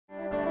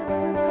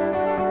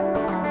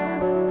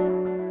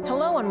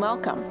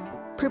welcome.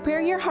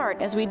 Prepare your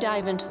heart as we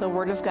dive into the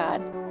Word of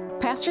God.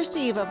 Pastor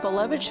Steve of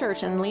Beloved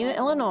Church in Lena,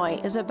 Illinois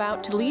is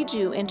about to lead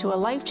you into a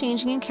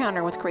life-changing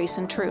encounter with grace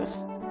and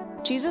truth.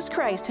 Jesus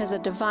Christ has a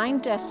divine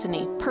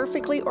destiny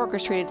perfectly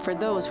orchestrated for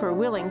those who are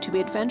willing to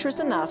be adventurous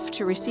enough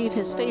to receive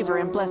His favor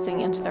and blessing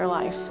into their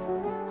life.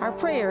 Our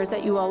prayer is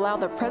that you will allow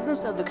the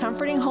presence of the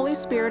comforting Holy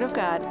Spirit of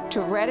God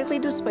to radically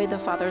display the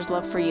Father's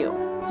love for you.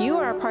 You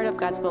are a part of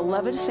God's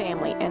beloved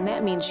family, and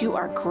that means you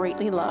are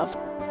greatly loved.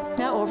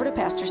 Now over to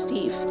Pastor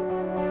Steve.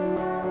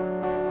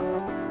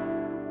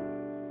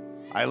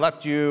 I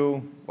left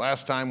you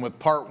last time with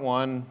part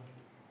one,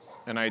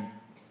 and I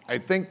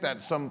think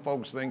that some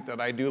folks think that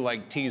I do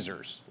like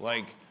teasers.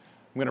 Like,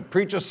 I'm going to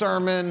preach a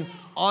sermon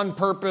on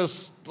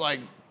purpose, like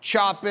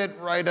chop it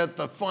right at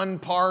the fun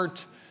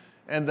part,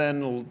 and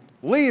then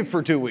leave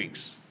for 2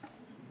 weeks.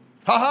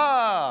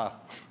 Ha-ha!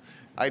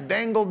 I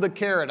dangled the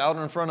carrot out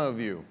in front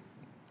of you.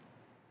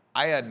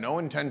 I had no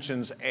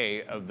intentions,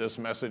 A, of this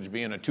message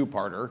being a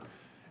two-parter,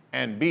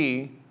 and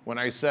B, when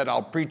I said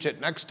I'll preach it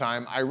next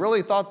time, I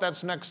really thought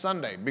that's next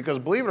Sunday. Because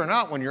believe it or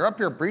not, when you're up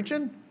here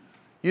preaching,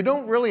 you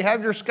don't really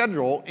have your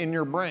schedule in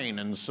your brain.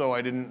 And so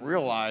I didn't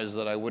realize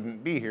that I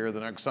wouldn't be here the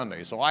next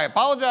Sunday. So I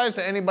apologize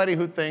to anybody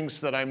who thinks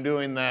that I'm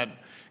doing that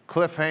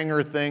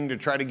cliffhanger thing to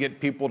try to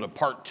get people to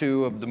part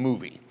two of the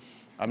movie.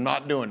 I'm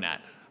not doing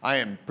that. I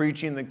am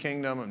preaching the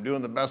kingdom. I'm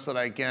doing the best that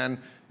I can.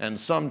 And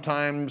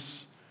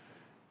sometimes,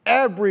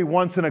 every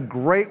once in a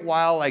great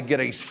while, I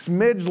get a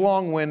smidge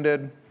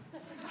long-winded.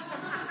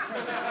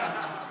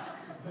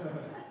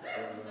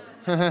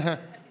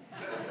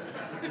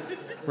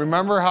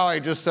 Remember how I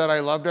just said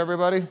I loved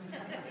everybody?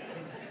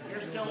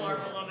 You're still our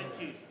beloved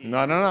too, Steve.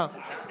 No.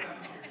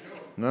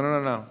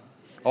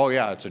 Oh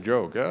yeah, it's a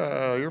joke.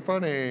 You're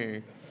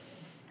funny.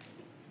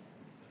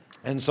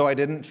 And so I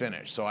didn't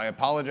finish. So I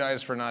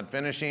apologize for not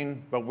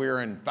finishing, but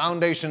we're in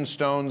Foundation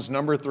Stones,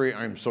 number 3.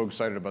 I'm so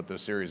excited about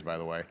this series, by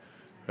the way.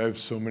 I have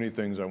so many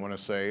things I want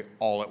to say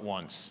all at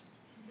once.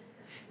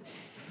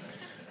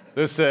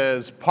 This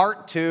is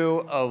part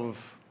 2 of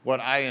what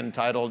I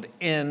entitled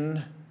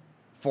In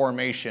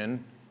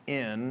Formation.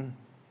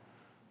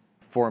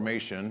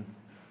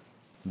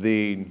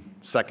 The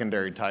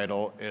secondary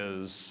title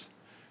is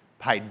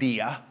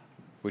Paideia,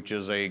 which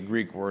is a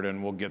Greek word,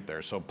 and we'll get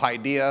there. So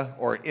Paideia,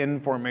 or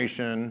In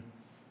Formation,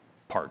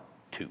 part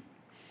 2.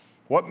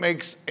 What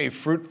makes a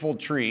fruitful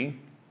tree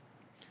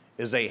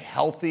is a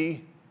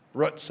healthy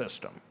root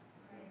system.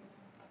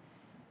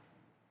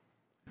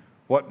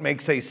 What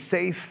makes a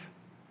safe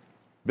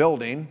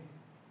building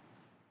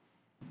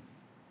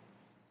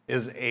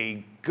is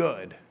a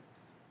good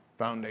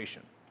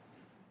foundation.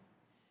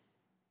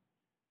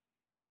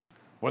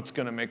 What's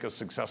going to make a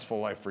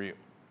successful life for you?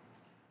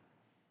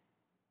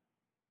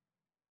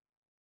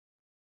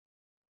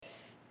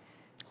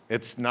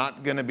 It's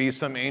not going to be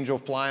some angel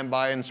flying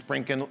by and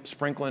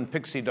sprinkling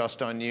pixie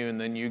dust on you,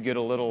 and then you get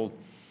a little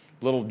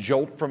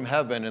jolt from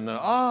heaven, and then,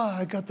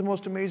 I got the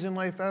most amazing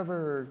life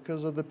ever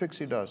because of the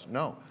pixie dust.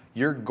 No,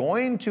 you're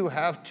going to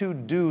have to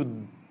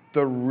do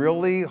the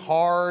really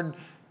hard,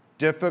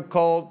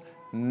 difficult,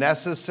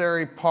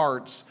 necessary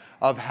parts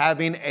of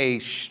having a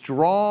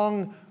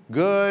strong,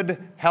 good,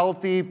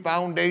 healthy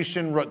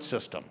foundation root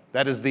system.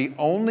 That is the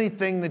only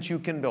thing that you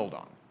can build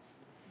on.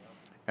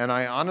 And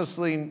I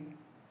honestly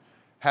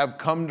have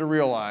come to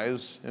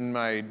realize in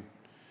my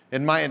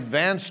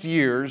advanced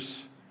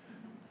years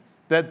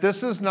that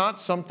this is not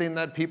something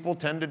that people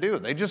tend to do.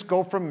 They just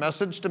go from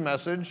message to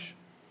message,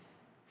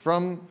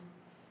 from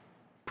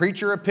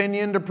preacher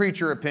opinion to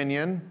preacher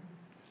opinion,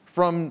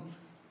 from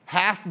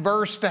half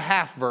verse to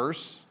half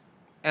verse,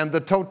 and the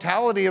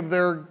totality of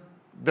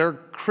their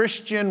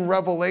Christian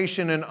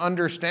revelation and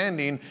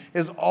understanding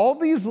is all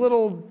these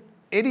little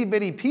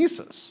itty-bitty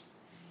pieces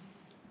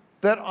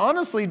that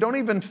honestly don't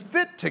even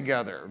fit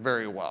together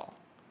very well.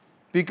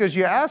 Because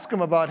you ask them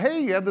about,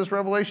 hey, you have this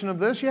revelation of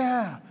this?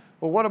 Yeah.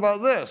 Well, what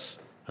about this?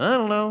 I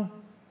don't know.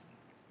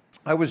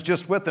 I was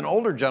just with an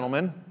older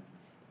gentleman,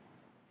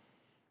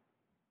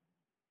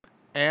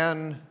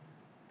 and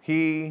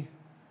he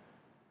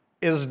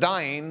is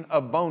dying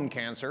of bone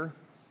cancer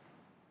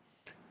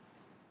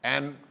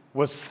and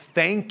was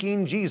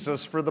thanking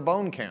Jesus for the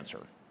bone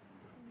cancer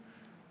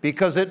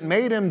because it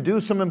made him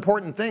do some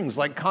important things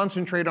like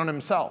concentrate on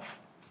himself.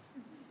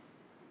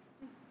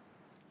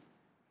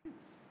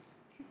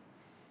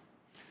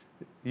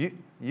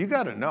 You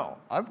got to know,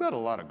 I've got a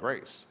lot of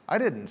grace. I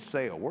didn't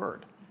say a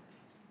word.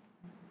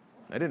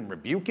 I didn't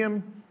rebuke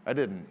him. I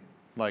didn't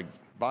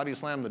body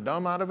slam the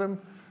dumb out of him.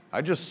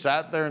 I just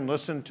sat there and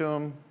listened to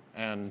him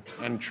and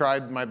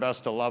tried my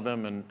best to love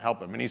him and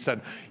help him. And he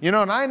said, and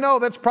I know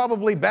that's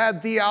probably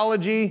bad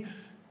theology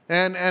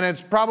and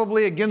it's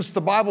probably against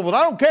the Bible, but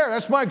I don't care.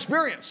 That's my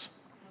experience.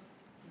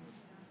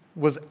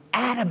 Was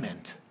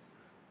adamant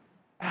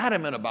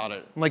about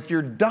it. Like,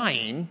 you're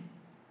dying.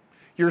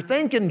 You're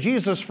thanking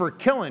Jesus for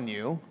killing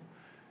you.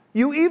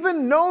 You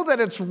even know that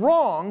it's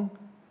wrong,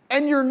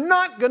 and you're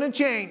not going to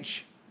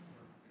change.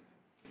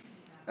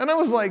 And I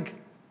was like,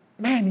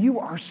 man, you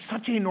are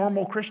such a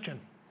normal Christian.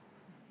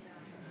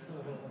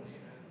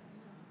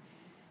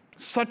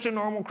 Such a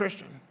normal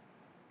Christian.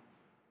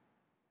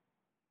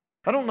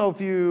 I don't know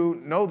if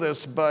you know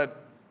this,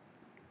 but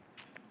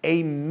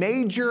a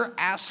major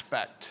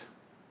aspect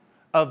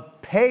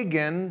of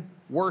pagan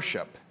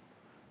worship,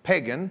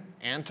 pagan,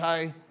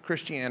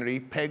 anti-Christianity,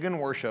 pagan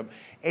worship,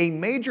 a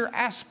major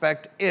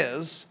aspect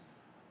is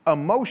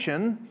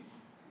emotion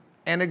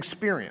and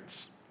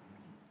experience.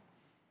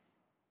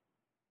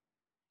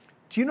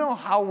 Do you know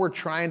how we're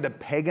trying to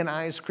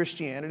paganize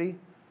Christianity?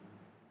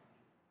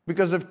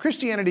 Because if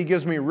Christianity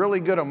gives me really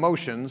good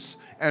emotions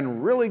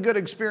and really good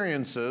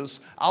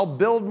experiences, I'll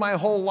build my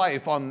whole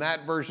life on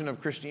that version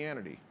of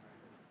Christianity.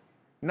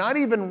 Not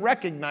even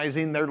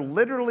recognizing they're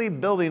literally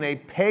building a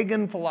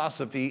pagan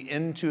philosophy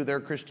into their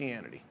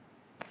Christianity.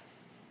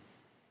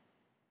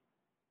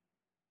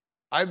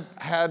 I've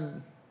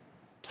had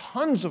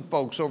tons of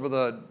folks over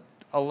the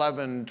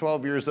 11,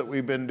 12 years that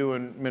we've been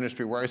doing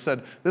ministry where I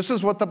said, this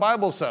is what the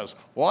Bible says.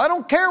 Well, I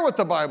don't care what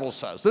the Bible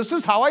says. This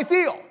is how I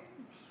feel.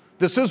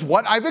 This is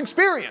what I've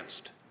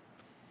experienced.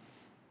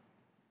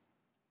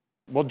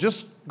 Well,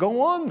 just go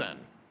on then.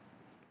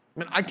 I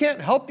mean, I can't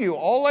help you.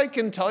 All I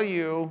can tell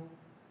you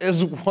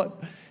is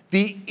what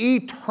the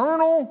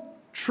eternal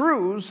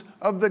truths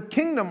of the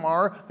kingdom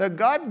are that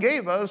God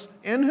gave us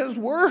in His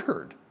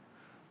Word.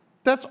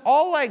 That's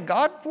all I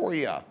got for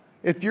you.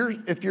 If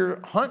you're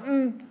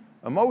hunting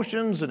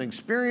emotions and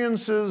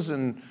experiences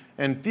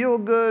and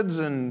feel-goods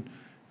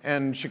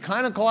and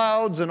Shekinah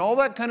clouds and all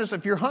that kind of stuff,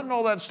 if you're hunting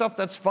all that stuff,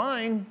 that's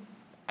fine.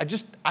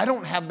 I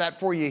don't have that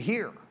for you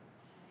here.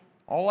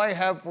 All I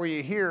have for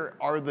you here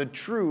are the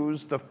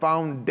truths, the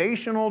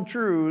foundational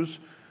truths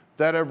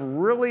that have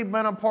really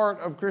been a part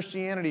of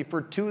Christianity for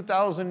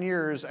 2,000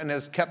 years and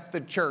has kept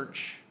the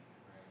church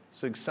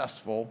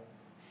successful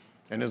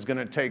and is going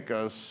to take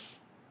us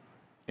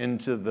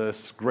into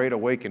this great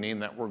awakening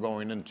that we're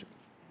going into.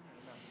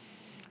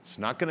 It's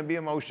not going to be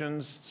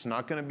emotions. It's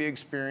not going to be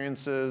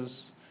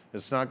experiences.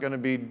 It's not going to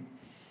be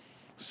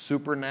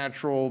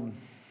supernatural,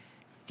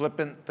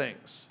 flippant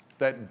things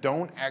that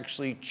don't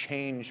actually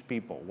change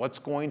people. What's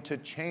going to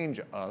change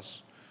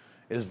us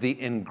is the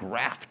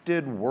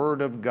engrafted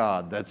Word of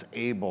God that's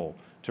able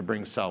to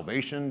bring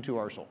salvation to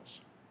our souls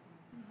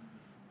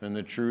and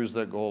the truths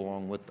that go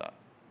along with that.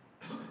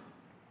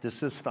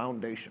 This is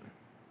foundation.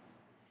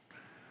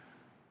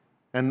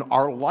 And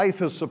our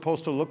life is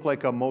supposed to look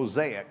like a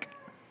mosaic.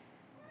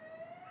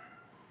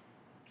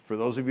 For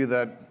those of you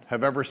that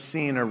have ever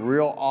seen a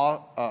real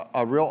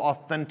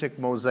authentic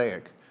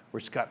mosaic, where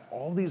it's got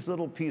all these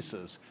little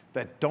pieces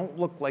that don't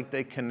look like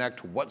they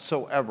connect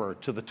whatsoever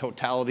to the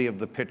totality of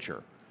the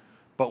picture.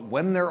 But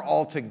when they're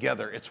all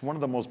together, it's one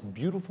of the most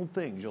beautiful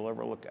things you'll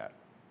ever look at.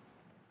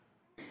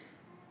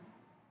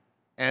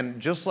 And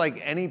just like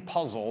any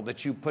puzzle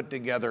that you put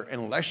together,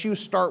 unless you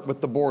start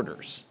with the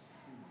borders,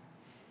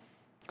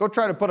 go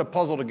try to put a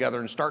puzzle together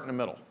and start in the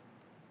middle.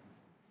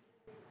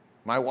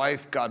 My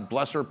wife, God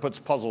bless her, puts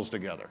puzzles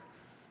together.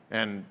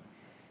 And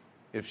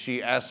if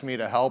she asks me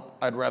to help,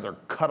 I'd rather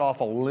cut off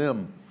a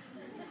limb.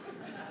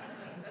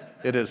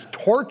 It is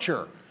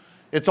torture.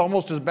 It's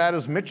almost as bad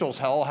as Mitchell's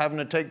hell having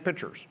to take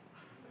pictures.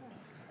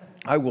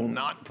 I will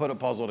not put a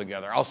puzzle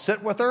together. I'll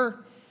sit with her.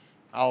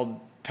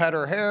 I'll pet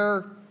her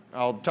hair.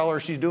 I'll tell her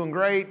she's doing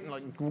great.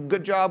 Like,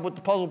 good job with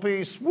the puzzle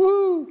piece.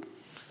 Woo!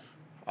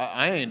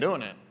 I ain't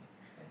doing it.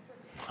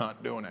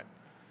 Not doing it.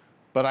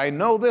 But I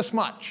know this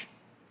much.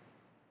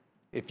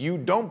 If you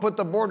don't put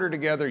the border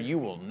together, you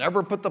will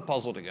never put the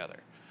puzzle together.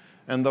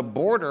 And the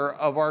border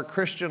of our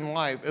Christian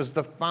life is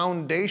the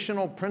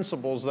foundational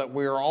principles that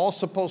we are all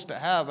supposed to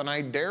have. And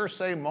I dare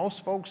say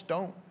most folks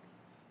don't.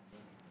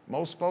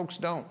 Most folks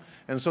don't.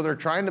 And so they're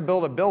trying to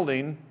build a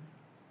building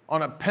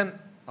on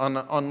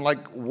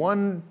like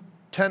one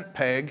tent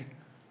peg,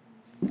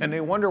 and they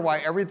wonder why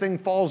everything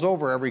falls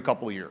over every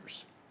couple of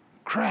years.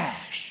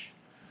 Crash.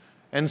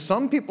 And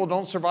some people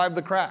don't survive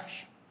the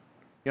crash.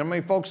 You know how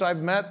many folks I've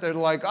met, they're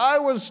like, I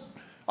was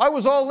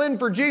all in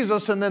for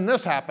Jesus, and then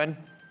this happened.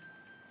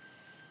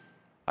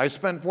 I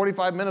spent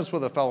 45 minutes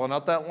with a fellow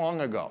not that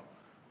long ago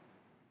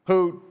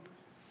who,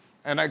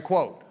 and I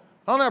quote,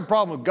 I don't have a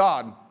problem with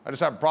God, I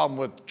just have a problem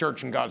with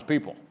church and God's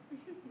people.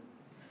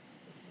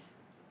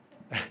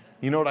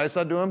 You know what I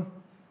said to him?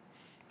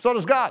 So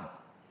does God.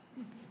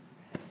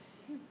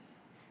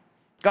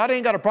 God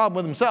ain't got a problem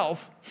with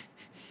himself.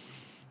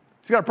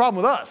 He's got a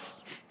problem with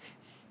us.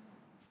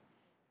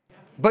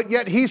 But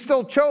yet he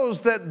still chose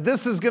that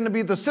this is going to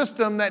be the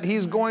system that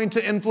he's going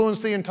to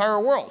influence the entire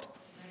world.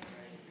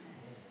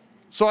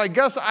 So I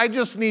guess I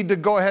just need to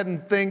go ahead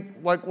and think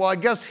like, well, I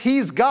guess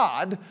he's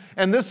God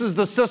and this is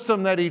the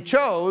system that he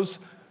chose.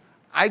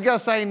 I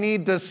guess I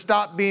need to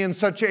stop being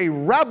such a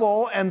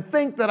rebel and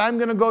think that I'm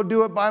going to go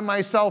do it by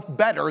myself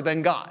better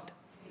than God.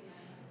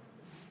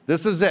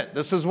 This is it.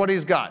 This is what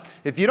he's got.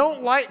 If you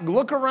don't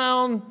look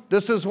around,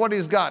 this is what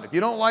he's got. If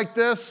you don't like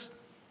this,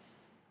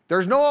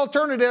 there's no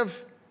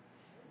alternative.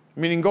 I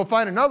mean, you can go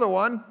find another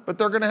one, but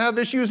they're going to have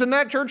issues in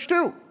that church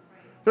too.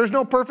 There's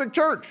no perfect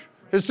church.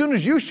 As soon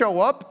as you show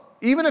up,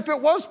 even if it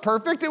was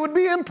perfect, it would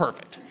be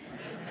imperfect.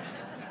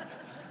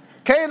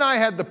 Kay and I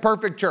had the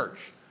perfect church.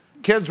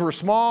 Kids were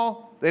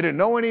small. They didn't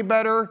know any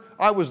better.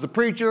 I was the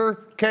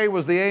preacher. Kay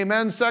was the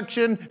amen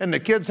section, and the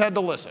kids had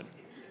to listen.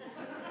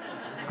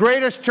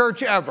 Greatest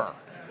church ever.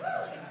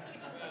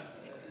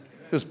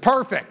 It was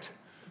perfect.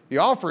 The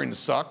offerings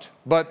sucked,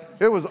 but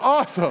it was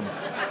awesome.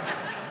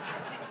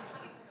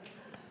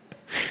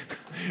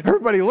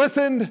 Everybody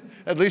listened,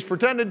 at least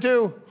pretended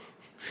to.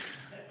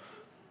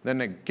 Then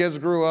the kids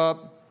grew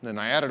up, then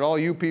I added all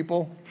you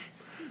people,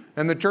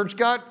 and the church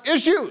got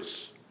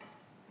issues.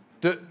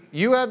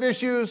 You have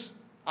issues,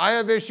 I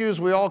have issues,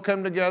 we all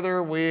come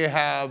together, we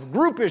have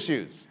group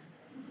issues.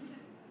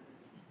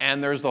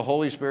 And there's the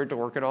Holy Spirit to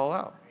work it all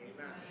out.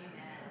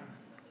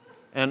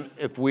 And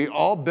if we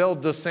all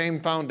build the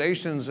same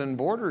foundations and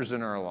borders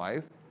in our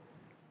life,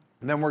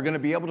 then we're going to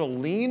be able to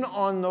lean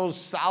on those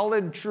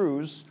solid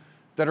truths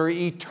that are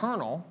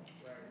eternal,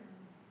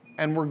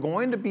 and we're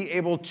going to be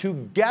able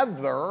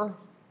together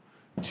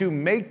to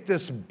make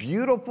this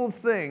beautiful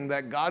thing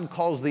that God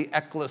calls the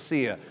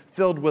ecclesia,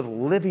 filled with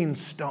living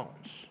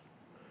stones,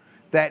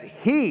 that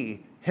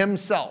He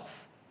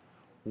Himself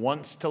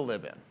wants to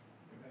live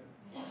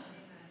in.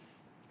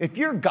 If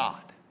you're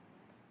God,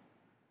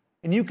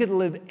 and you could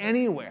live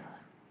anywhere,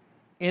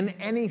 in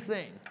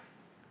anything,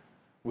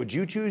 would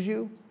you choose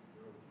you?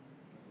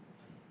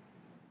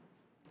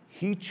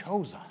 He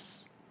chose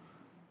us.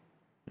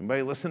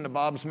 Anybody listen to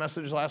Bob's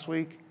message last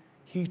week?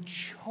 He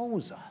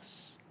chose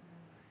us.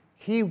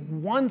 He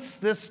wants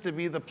this to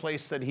be the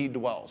place that He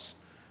dwells.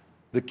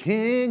 The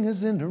King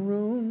is in the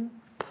room.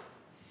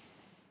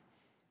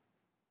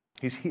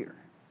 He's here.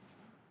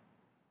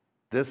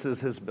 This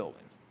is His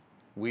building.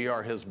 We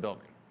are His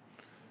building.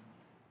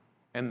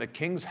 And the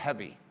King's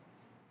heavy,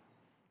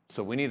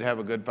 so we need to have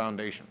a good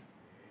foundation.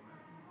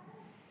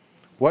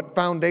 What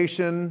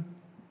foundation?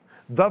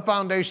 The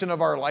foundation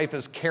of our life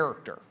is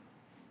character.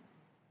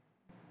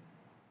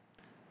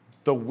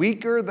 The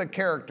weaker the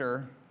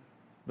character,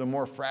 the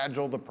more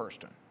fragile the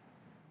person.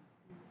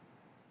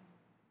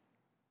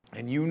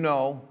 And you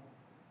know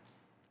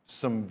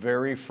some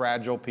very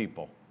fragile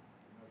people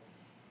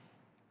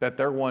that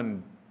they're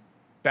one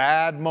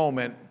bad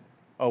moment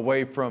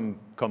away from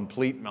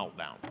complete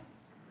meltdown.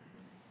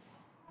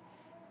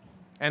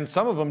 And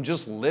some of them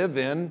just live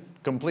in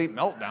complete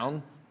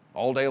meltdown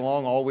all day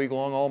long, all week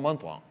long, all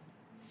month long.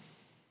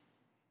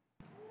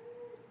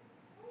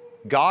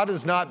 God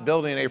is not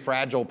building a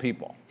fragile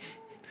people.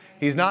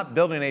 He's not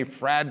building a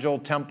fragile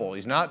temple.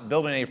 He's not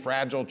building a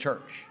fragile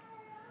church.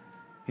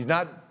 He's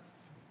not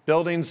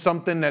building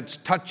something that's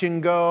touch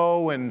and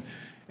go and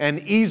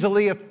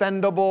easily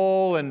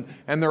offendable,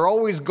 and they're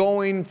always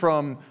going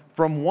from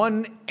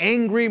one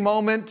angry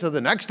moment to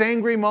the next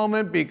angry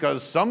moment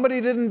because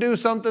somebody didn't do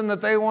something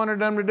that they wanted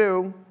them to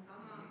do.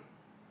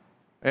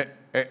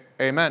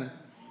 Amen.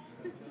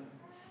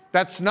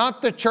 That's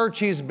not the church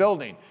He's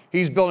building.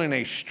 He's building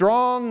a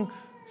strong,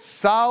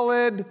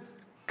 solid,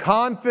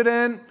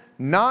 confident,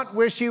 not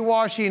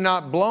wishy-washy,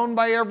 not blown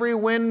by every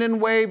wind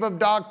and wave of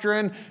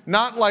doctrine,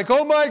 not like,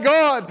 oh my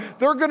God,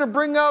 they're going to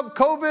bring out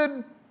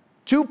COVID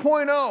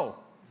 2.0.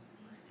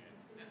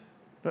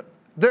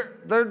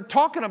 They're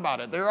talking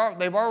about it.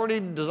 They've already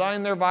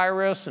designed their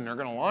virus, and they're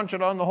going to launch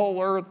it on the whole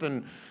earth.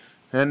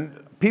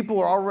 And people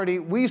are already,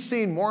 we've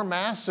seen more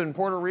masks in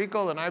Puerto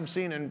Rico than I've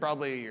seen in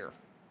probably a year.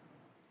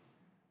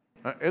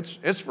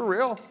 It's for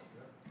real.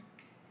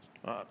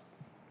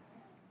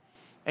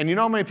 And you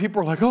know how many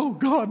people are like, oh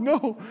God,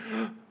 no.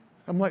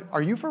 I'm like,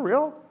 are you for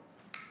real?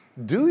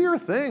 Do your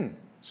thing,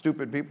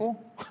 stupid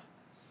people.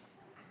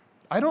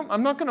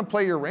 I'm not going to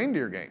play your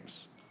reindeer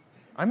games.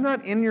 I'm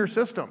not in your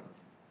system.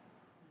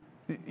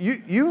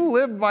 You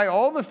live by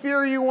all the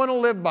fear you want to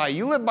live by.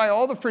 You live by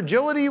all the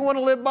fragility you want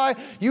to live by.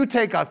 You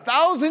take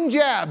 1,000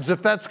 jabs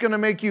if that's going to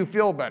make you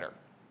feel better.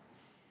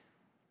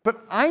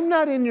 But I'm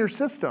not in your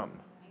system.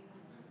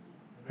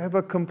 I have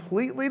a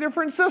completely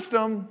different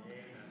system.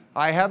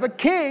 I have a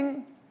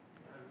king,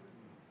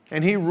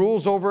 and He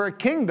rules over a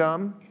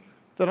kingdom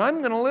that I'm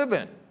going to live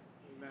in.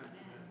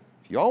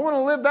 If you all want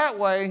to live that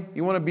way,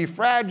 you want to be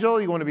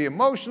fragile, you want to be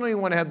emotional, you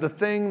want to have the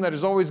thing that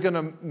is always going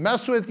to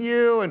mess with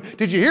you. And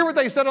did you hear what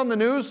they said on the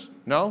news?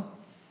 No?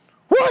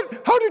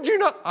 What? How did you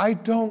know? I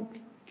don't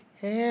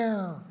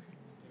care.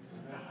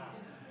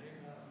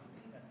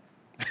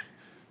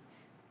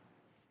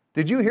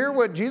 Did you hear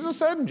what Jesus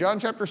said in John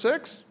chapter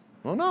 6?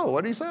 Well, no.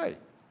 What did He say?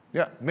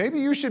 Yeah, maybe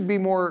you should be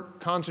more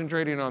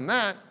concentrating on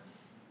that.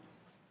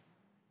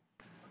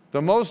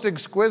 The most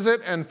exquisite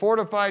and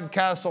fortified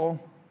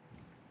castle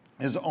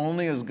is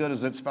only as good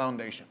as its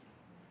foundation.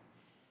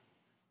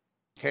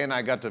 Kay and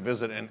I got to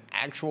visit an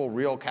actual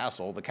real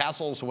castle. The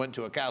Cassels went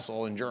to a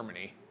castle in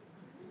Germany,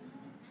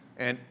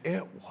 and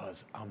it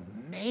was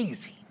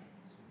amazing.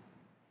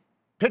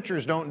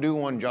 Pictures don't do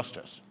one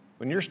justice.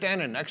 When you're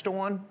standing next to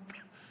one,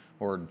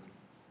 or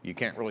you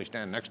can't really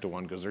stand next to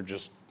one because they're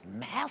just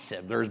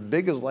massive. They're as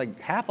big as like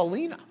half a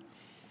Lena.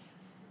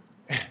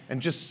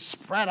 And just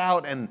spread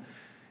out. And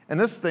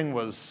this thing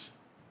was,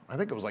 I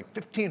think it was like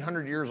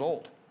 1,500 years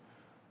old.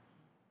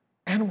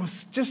 And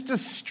was just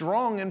as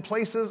strong in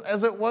places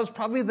as it was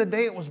probably the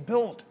day it was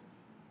built.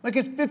 Like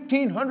it's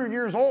 1,500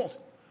 years old.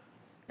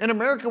 In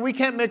America, we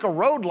can't make a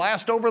road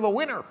last over the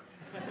winter.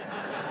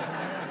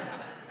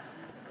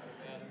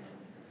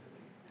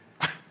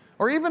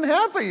 Or even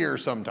half a year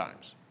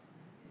sometimes.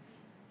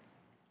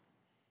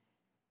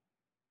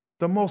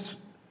 The most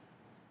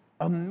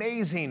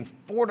amazing,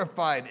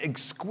 fortified,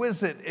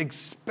 exquisite,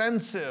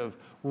 expensive,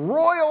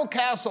 royal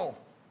castle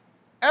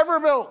ever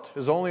built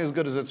is only as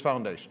good as its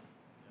foundation.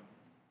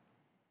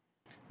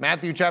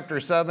 Matthew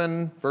chapter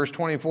 7, verse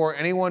 24,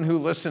 anyone who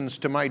listens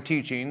to my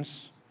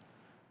teachings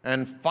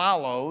and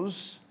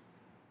follows,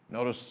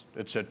 notice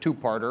it's a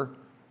two-parter,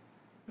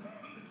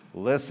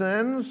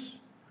 listens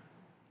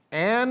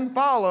and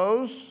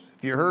follows.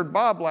 If you heard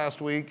Bob last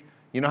week,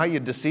 you know how you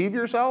deceive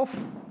yourself?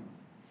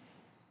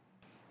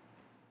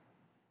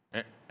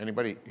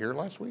 Anybody here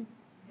last week?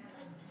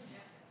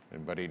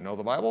 Anybody know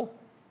the Bible?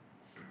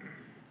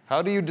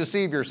 How do you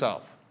deceive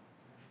yourself?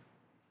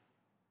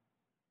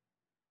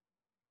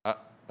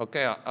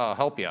 Okay, I'll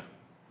help you.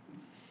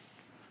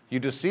 You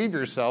deceive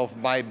yourself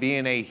by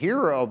being a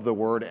hearer of the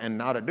word and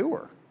not a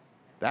doer.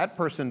 That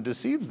person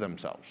deceives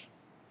themselves.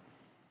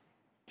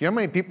 Do you know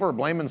how many people are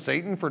blaming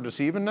Satan for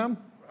deceiving them?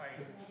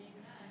 Right.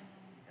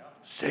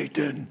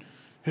 Satan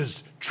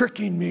is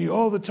tricking me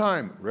all the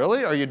time.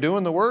 Really? Are you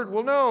doing the word?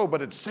 Well, no,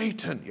 but it's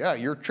Satan. Yeah,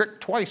 you're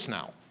tricked twice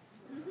now.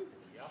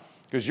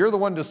 Because you're the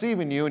one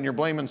deceiving you and you're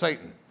blaming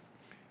Satan.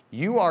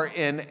 You are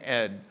in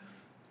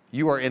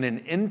an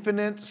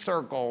infinite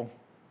circle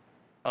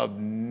of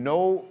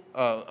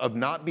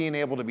not being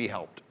able to be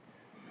helped.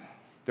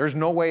 There's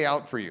no way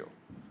out for you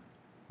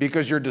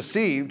because you're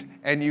deceived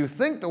and you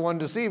think the one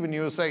deceiving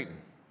you is Satan.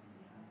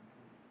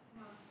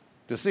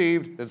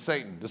 Deceived, it's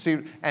Satan.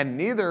 Deceived, and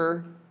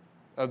neither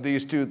of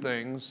these two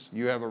things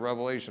you have a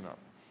revelation of.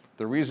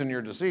 The reason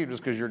you're deceived is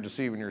because you're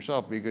deceiving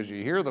yourself because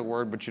you hear the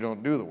word but you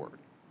don't do the word.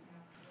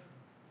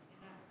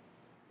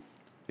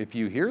 If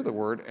you hear the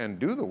word and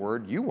do the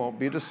word, you won't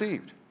be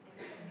deceived.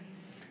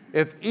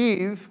 If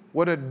Eve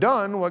would have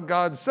done what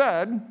God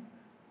said,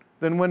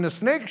 then when the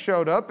snake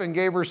showed up and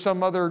gave her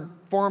some other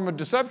form of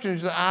deception,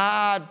 she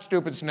said,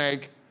 stupid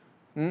snake.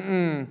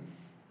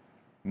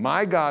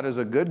 My God is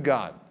a good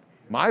God.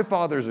 My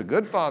Father's a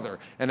good Father.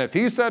 And if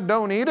he said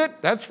don't eat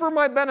it, that's for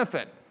my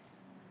benefit.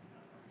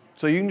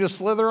 So you can just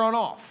slither on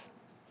off.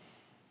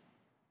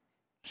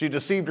 She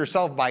deceived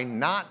herself by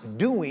not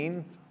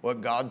doing what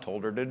God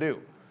told her to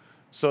do.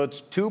 So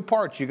it's two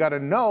parts. You got to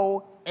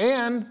know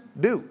and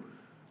do.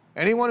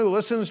 Anyone who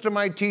listens to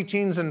my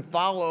teachings and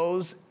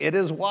follows it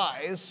is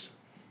wise,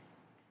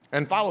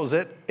 and follows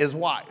it is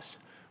wise.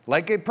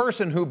 Like a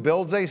person who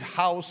builds a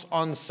house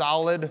on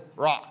solid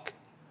rock.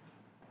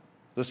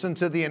 Listen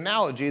to the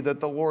analogy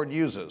that the Lord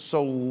uses.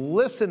 So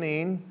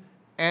listening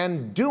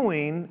and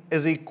doing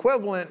is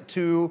equivalent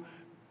to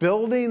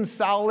building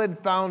solid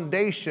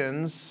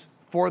foundations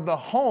for the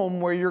home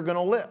where you're going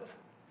to live.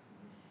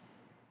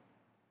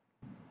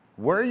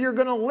 Where you're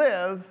going to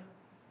live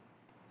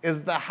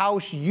is the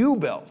house you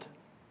built.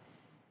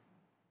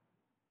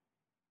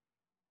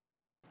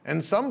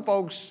 And some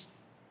folks,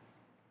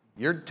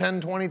 you're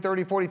 10, 20,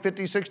 30, 40,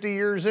 50, 60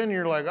 years in,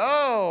 you're like,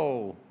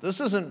 oh,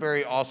 this isn't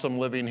very awesome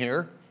living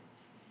here.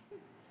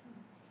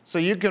 So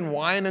you can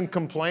whine and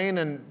complain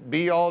and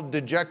be all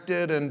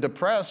dejected and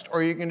depressed,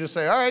 or you can just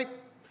say, all right,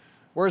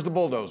 where's the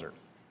bulldozer?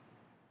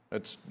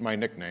 That's my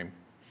nickname.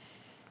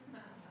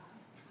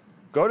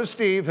 Go to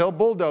Steve, he'll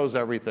bulldoze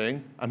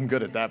everything. I'm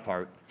good at that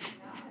part.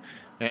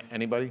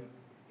 Anybody?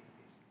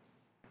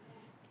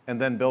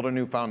 And then build a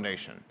new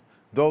foundation.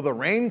 Though the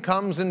rain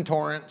comes in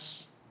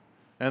torrents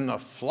and the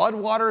flood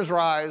waters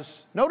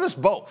rise, notice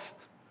both.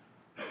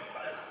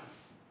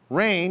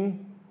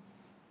 Rain,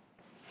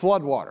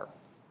 flood water.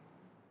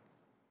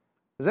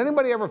 Has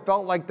anybody ever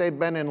felt like they've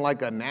been in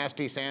like a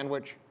nasty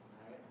sandwich?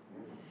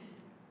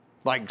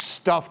 Like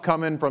stuff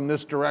coming from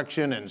this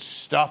direction and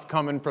stuff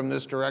coming from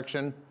this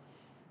direction?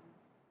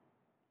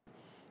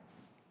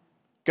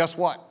 Guess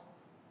what?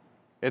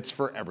 It's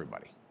for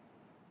everybody.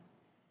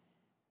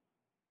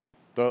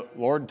 The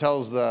Lord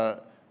tells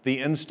the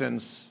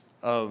instance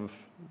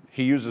of,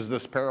 he uses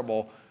this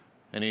parable,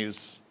 and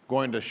he's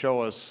going to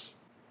show us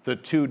the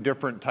two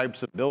different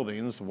types of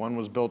buildings. One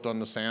was built on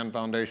the sand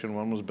foundation,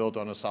 one was built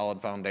on a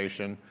solid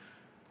foundation.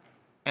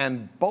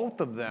 And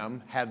both of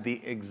them had the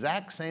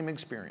exact same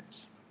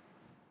experience.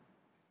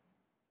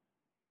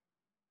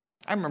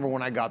 I remember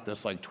when I got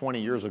this like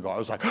 20 years ago, I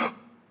was like,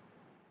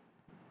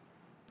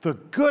 the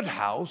good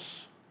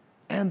house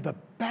and the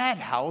bad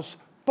house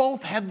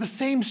both had the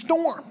same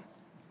storm.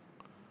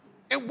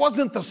 It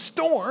wasn't the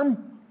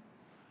storm,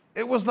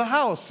 it was the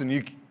house.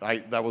 And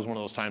that was one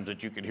of those times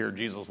that you could hear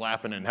Jesus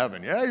laughing in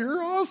heaven. Yeah,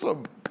 you're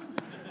awesome.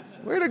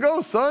 Way to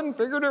go, son.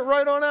 Figured it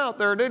right on out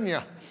there, didn't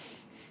you?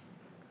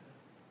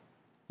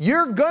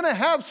 You're going to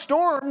have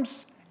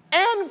storms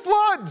and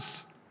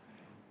floods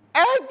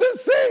at the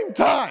same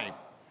time.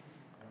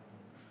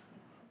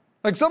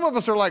 Like some of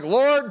us are like,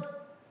 Lord,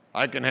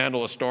 I can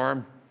handle a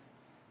storm.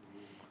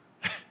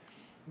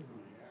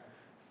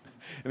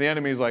 And the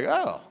enemy's like,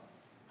 oh,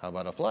 how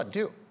about a flood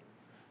too?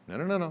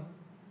 No.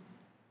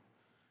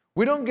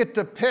 We don't get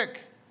to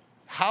pick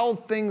how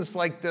things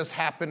like this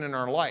happen in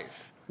our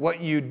life.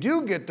 What you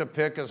do get to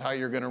pick is how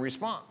you're going to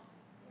respond.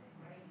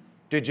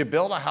 Did you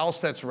build a house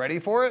that's ready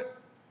for it?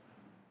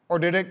 Or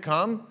did it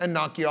come and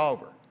knock you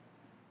over?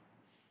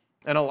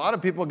 And a lot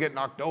of people get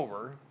knocked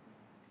over,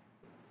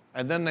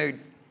 and then never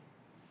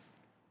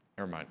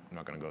mind, I'm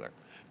not going to go there.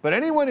 But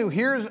anyone who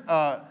hears,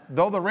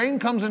 though the rain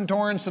comes in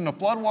torrents and the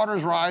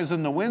floodwaters rise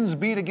and the winds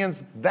beat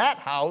against that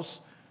house,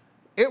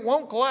 it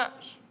won't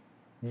collapse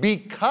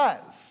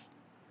because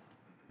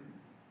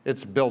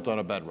it's built on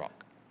a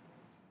bedrock.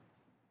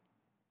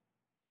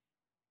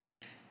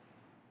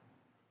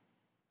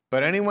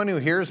 But anyone who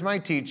hears my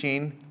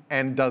teaching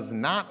and does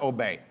not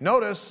obey.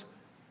 Notice,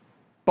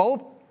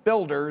 both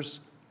builders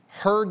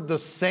heard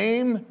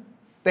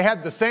they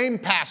had the same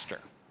pastor.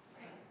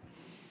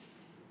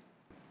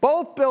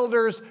 Both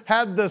builders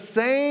had the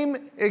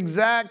same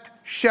exact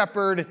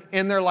shepherd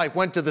in their life.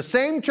 Went to the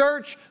same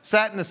church,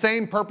 sat in the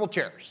same purple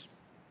chairs.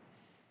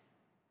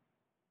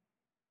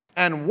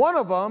 And one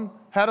of them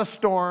had a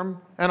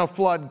storm and a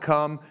flood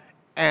come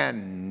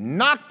and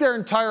knocked their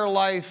entire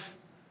life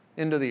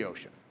into the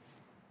ocean.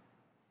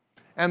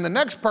 And the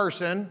next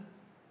person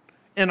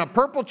in a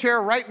purple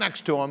chair right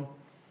next to him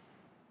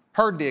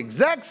heard the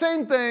exact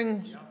same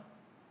thing,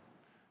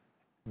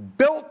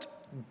 built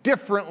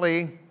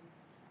differently,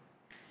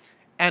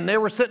 and they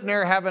were sitting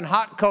there having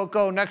hot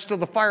cocoa next to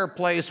the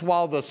fireplace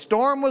while the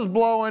storm was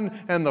blowing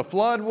and the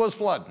flood was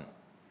flooding.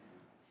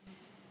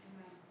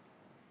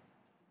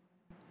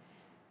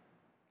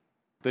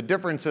 The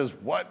difference is,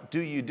 what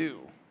do you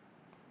do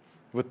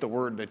with the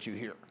word that you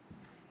hear?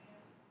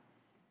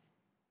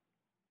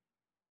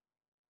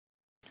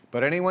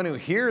 But anyone who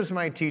hears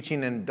my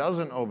teaching and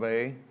doesn't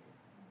obey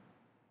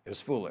is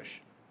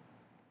foolish,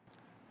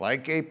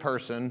 like a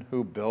person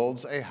who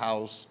builds a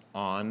house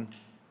on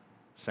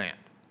sand.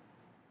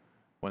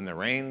 When the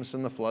rains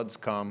and the floods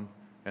come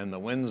and the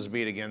winds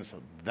beat against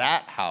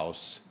that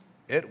house,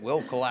 it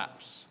will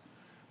collapse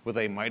with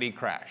a mighty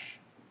crash.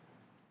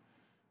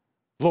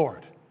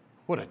 Lord,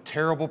 what a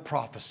terrible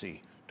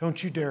prophecy.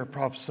 Don't you dare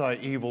prophesy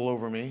evil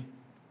over me.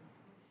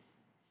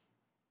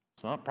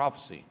 It's not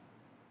prophecy.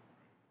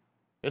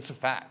 It's a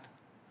fact.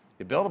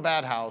 You build a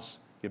bad house,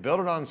 you build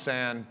it on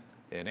sand,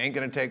 it ain't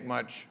going to take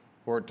much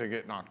for it to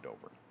get knocked over.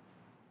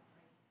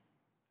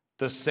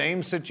 The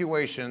same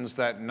situations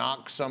that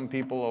knock some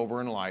people over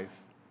in life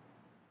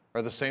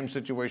are the same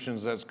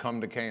situations that's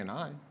come to Kay and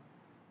I.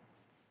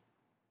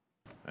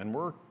 And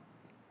we're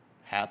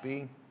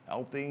happy,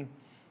 healthy,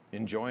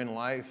 enjoying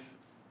life.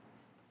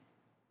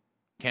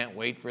 Can't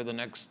wait for the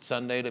next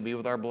Sunday to be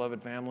with our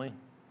beloved family.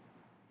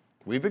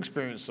 We've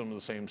experienced some of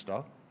the same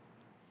stuff.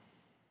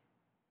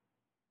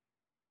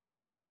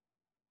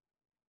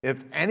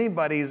 If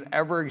anybody's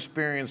ever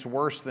experienced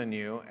worse than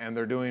you and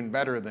they're doing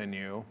better than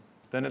you,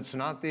 then it's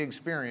not the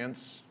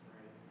experience,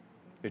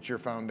 it's your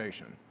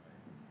foundation.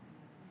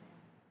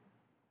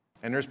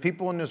 And there's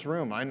people in this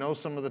room, I know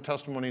some of the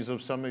testimonies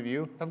of some of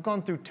you have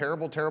gone through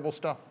terrible, terrible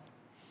stuff.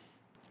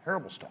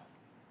 Terrible stuff.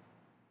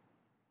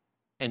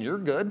 And you're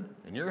good,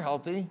 and you're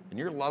healthy, and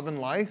you're loving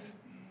life,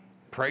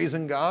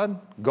 praising God,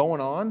 going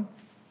on,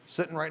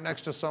 sitting right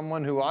next to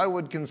someone who I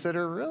would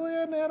consider really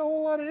hadn't had a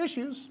whole lot of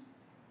issues.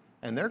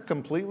 And they're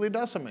completely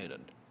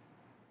decimated.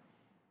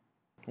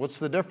 What's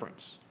the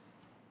difference?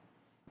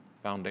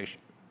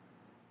 Foundation.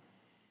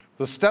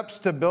 The steps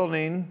to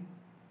building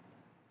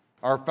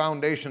are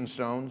foundation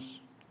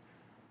stones.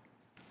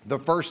 The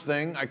first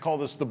thing, I call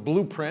this the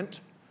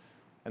blueprint,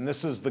 and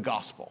this is the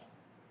gospel.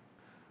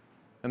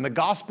 And the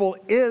gospel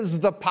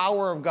is the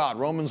power of God,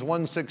 Romans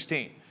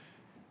 1:16.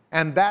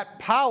 And that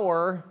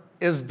power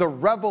is the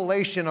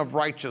revelation of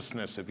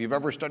righteousness. If you've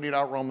ever studied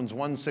out Romans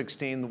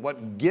 1:16,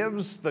 what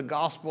gives the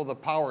gospel the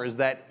power is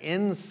that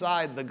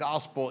inside the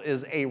gospel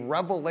is a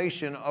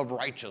revelation of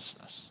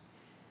righteousness.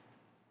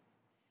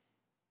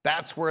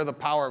 That's where the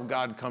power of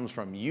God comes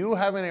from. You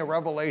having a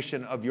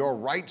revelation of your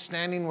right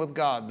standing with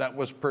God that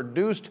was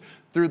produced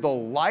through the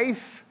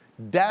life,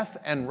 death,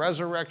 and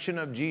resurrection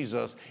of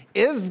Jesus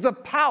is the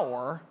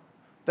power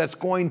that's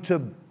going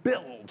to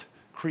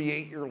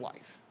create your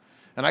life.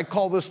 And I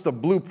call this the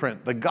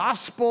blueprint. The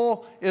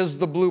gospel is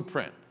the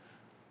blueprint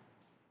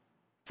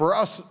for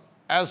us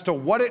as to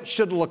what it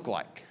should look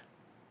like.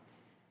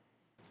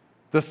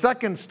 The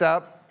second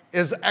step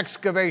is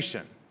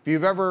excavation. If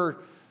you've ever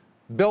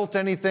built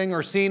anything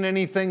or seen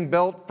anything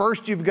built,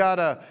 first you've got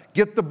to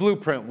get the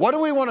blueprint. What do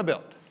we want to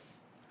build?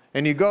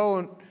 And you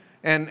go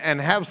and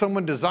have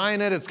someone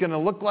design it. It's going to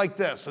look like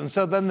this. And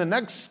so then the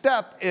next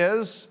step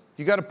is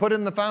you got to put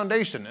in the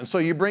foundation. And so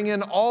you bring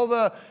in all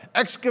the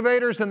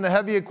excavators and the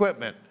heavy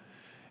equipment.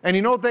 And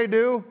you know what they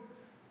do?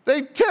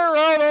 They tear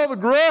out all the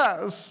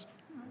grass.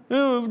 It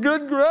was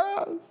good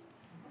grass.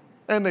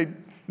 And they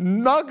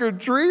knock a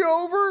tree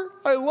over.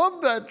 I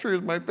love that tree.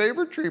 It's my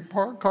favorite tree.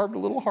 Carved a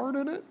little heart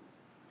in it.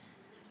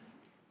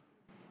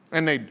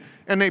 And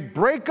they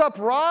break up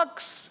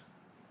rocks.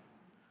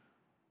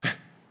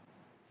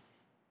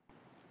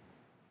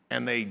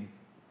 And they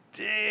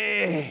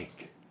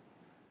dig.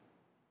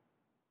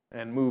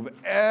 and move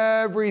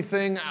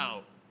everything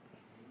out.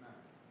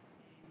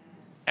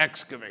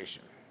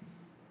 Excavation.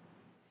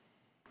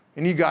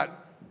 And you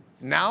got,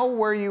 now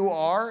where you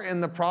are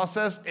in the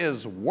process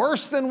is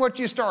worse than what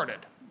you started.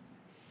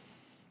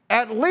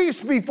 At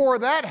least before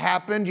that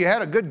happened, you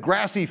had a good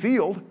grassy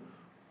field.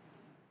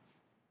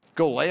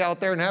 Go lay out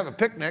there and have a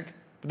picnic.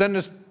 But then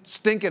this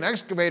stinking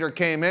excavator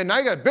came in. Now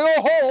you got a big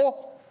old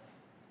hole.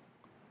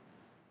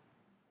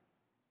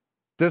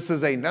 This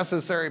is a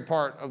necessary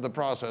part of the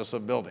process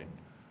of building.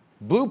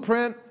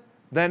 Blueprint,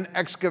 then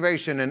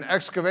excavation. And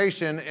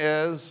excavation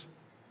is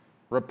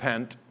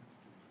repent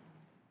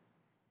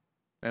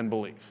and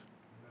believe.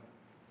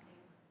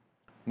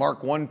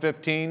 Mark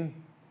 1:15,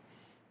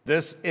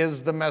 this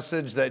is the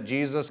message that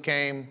Jesus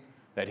came,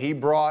 that he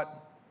brought.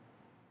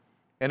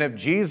 And if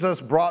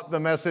Jesus brought the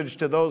message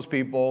to those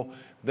people,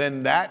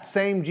 then that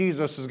same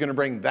Jesus is going to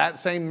bring that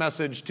same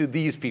message to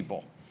these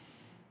people.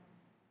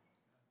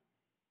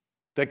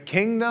 The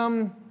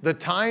kingdom, the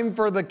time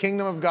for the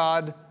kingdom of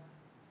God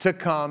to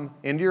come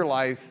into your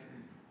life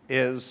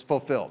is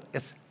fulfilled.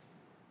 It's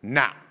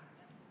now.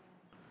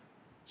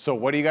 So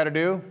what do you got to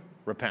do?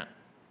 Repent.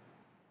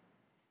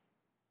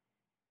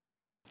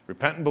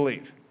 Repent and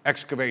believe.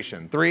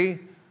 Excavation. 3,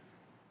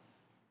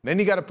 then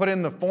you got to put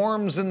in the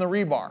forms and the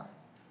rebar.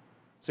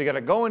 So you got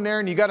to go in there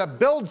and you got to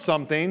build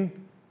something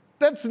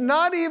that's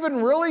not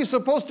even really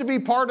supposed to be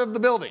part of the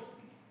building.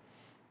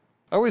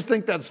 I always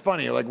think that's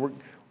funny. Like we're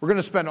going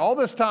to spend all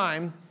this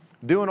time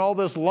doing all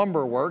this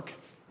lumber work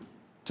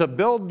to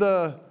build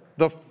the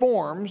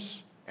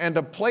forms and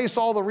to place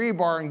all the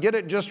rebar and get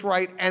it just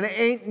right, and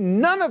ain't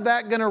none of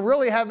that going to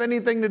really have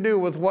anything to do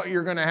with what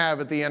you're going to have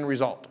at the end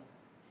result.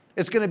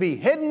 It's going to be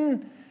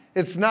hidden.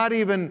 It's not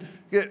even,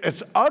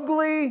 it's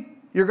ugly.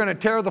 You're going to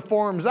tear the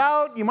forms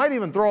out. You might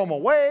even throw them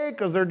away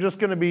because they're just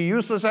going to be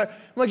useless.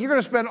 Like, you're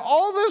going to spend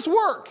all this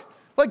work.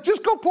 Like,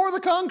 just go pour the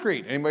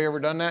concrete. Anybody ever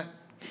done that?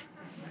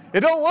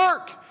 It don't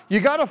work.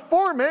 You got to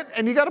form it,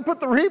 and you got to put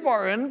the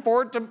rebar in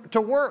for it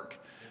to work.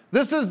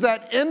 This is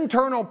that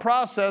internal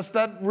process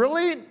that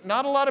really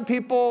not a lot of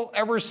people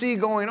ever see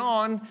going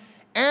on,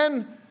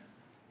 and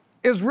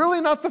is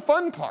really not the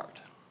fun part.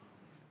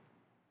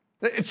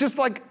 It's just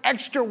like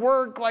extra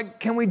work. Like,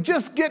 can we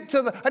just get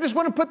to I just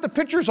want to put the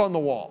pictures on the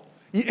wall.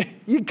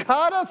 You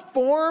gotta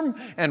form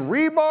and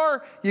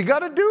rebar. You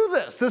gotta do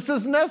this. This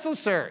is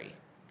necessary.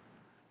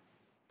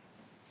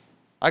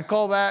 I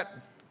call that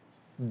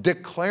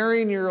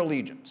declaring your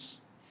allegiance.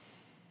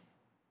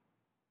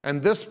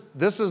 And this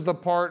is the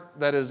part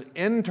that is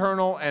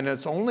internal, and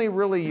it's only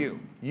really you.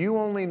 You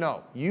only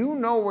know. You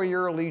know where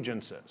your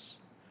allegiance is.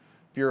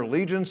 If your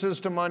allegiance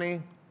is to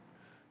money,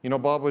 you know,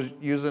 Bob was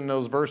using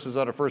those verses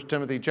out of 1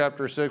 Timothy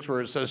chapter 6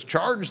 where it says,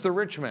 charge the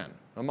rich man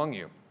among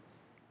you.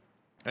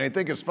 And I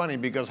think it's funny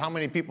because how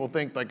many people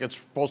think like it's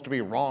supposed to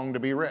be wrong to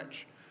be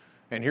rich?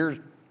 And here's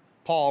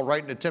Paul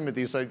writing to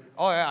Timothy saying,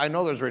 oh yeah, I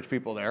know there's rich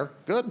people there.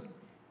 Good.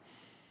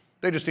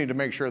 They just need to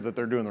make sure that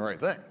they're doing the right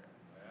thing.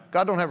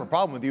 God don't have a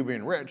problem with you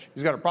being rich.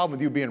 He's got a problem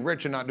with you being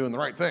rich and not doing the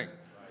right thing.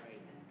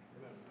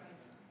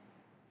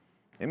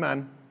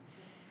 Amen.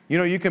 You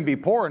know, you can be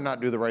poor and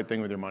not do the right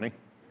thing with your money.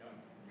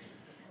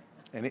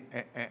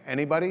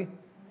 Anybody?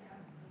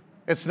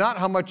 It's not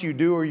how much you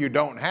do or you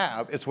don't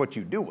have, it's what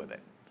you do with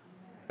it.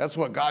 That's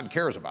what God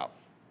cares about.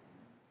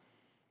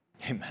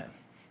 Amen.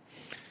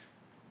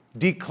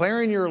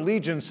 Declaring your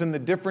allegiance in the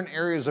different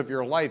areas of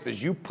your life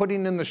is you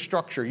putting in the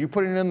structure, you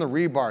putting in the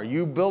rebar,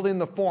 you building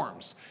the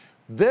forms.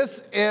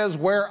 This is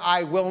where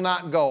I will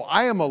not go.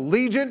 I am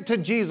allegiant to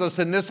Jesus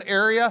in this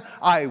area.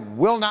 I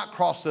will not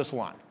cross this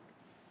line.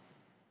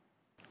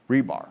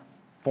 Rebar,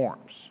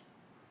 forms,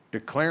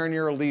 declaring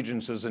your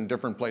allegiances in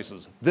different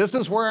places. This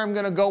is where I'm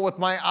going to go with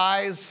my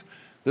eyes.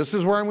 This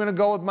is where I'm going to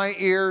go with my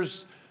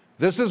ears.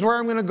 This is where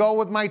I'm going to go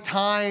with my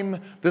time.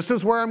 This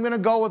is where I'm going to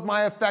go with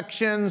my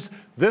affections.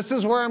 This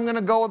is where I'm going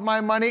to go with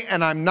my money,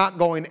 and I'm not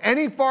going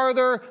any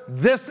farther.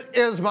 This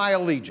is my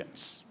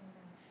allegiance.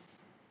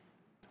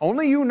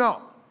 Only you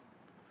know.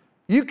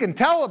 You can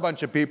tell a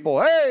bunch of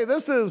people, hey,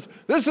 this is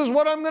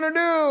what I'm going to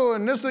do,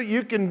 and this is,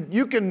 you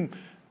can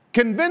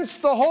convince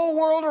the whole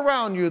world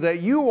around you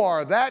that you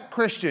are that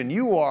Christian.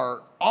 You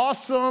are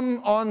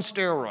awesome on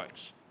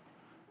steroids.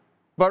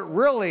 But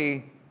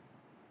really,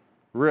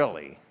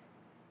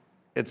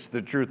 it's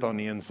the truth on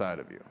the inside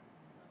of you.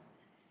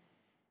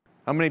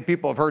 How many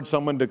people have heard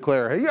someone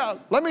declare, hey, yeah,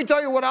 let me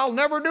tell you what I'll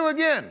never do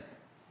again?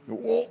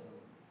 Well,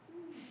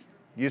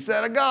 you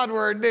said a God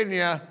word, didn't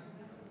you?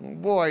 Oh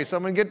boy,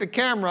 someone get the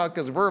camera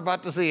because we're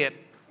about to see it.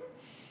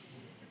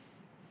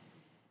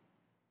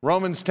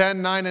 Romans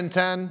 10, 9 and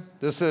 10.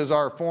 This is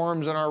our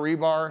forms and our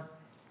rebar.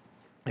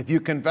 If you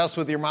confess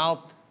with your mouth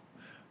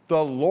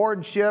the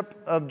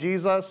lordship of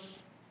Jesus,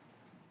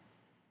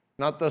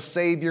 not the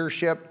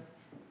saviorship.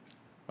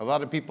 A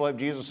lot of people have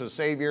Jesus as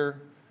Savior,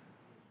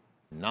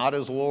 not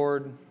as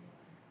Lord.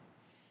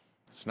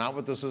 It's not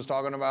what this is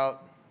talking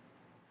about.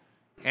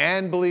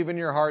 And believe in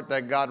your heart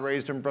that God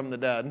raised him from the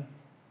dead,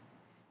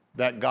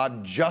 that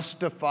God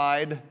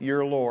justified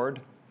your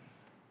Lord.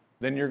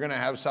 then you're going to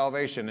have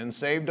salvation. And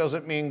saved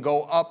doesn't mean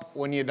go up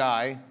when you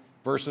die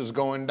versus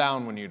going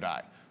down when you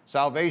die.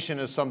 Salvation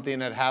is something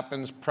that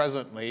happens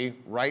presently,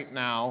 right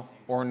now,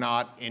 or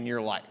not in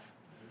your life.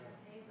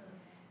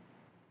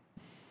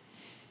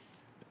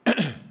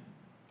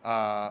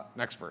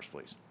 Next verse,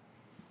 please.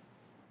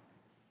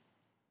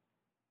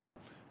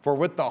 For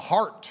with the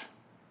heart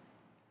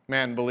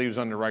man believes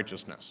unto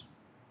righteousness,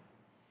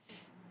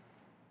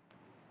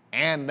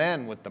 and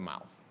then with the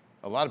mouth.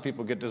 A lot of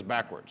people get this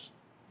backwards.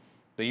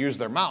 They use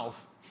their mouth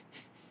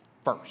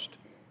first.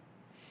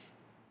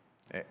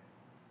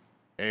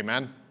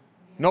 Amen?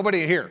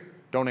 Nobody here,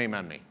 don't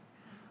amen me.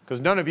 Because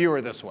none of you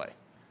are this way.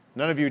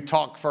 None of you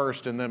talk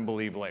first and then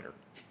believe later.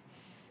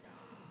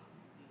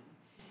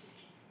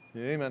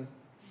 Amen.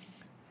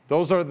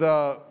 Those are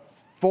the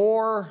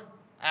 4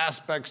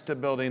 aspects to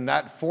building.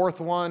 That 4th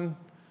one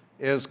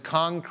is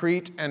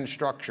concrete and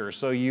structure.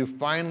 So you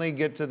finally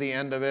get to the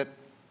end of it.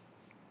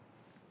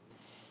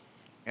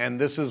 And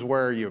this is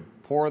where you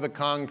pour the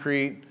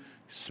concrete,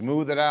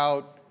 smooth it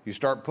out, you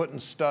start putting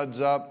studs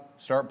up,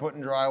 start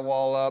putting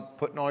drywall up,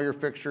 putting all your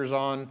fixtures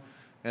on,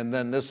 and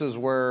then this is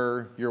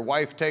where your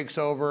wife takes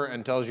over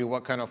and tells you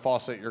what kind of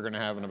faucet you're going to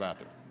have in the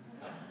bathroom.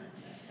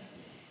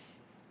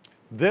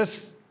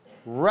 This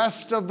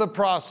rest of the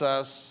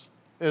process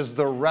is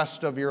the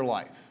rest of your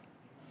life.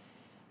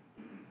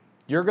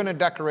 You're going to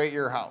decorate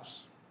your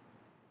house.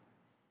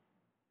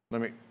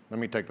 Let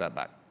me take that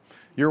back.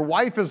 Your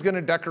wife is going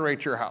to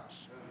decorate your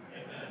house.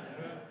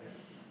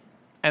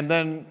 And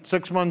then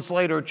 6 months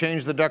later,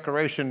 change the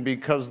decoration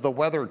because the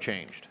weather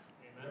changed.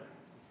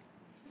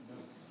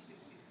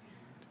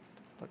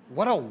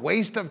 What a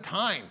waste of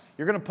time.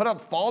 You're going to put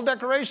up fall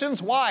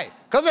decorations? Why?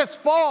 Because it's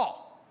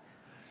fall.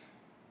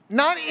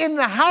 Not in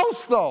the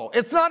house, though.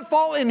 It's not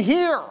fall in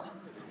here.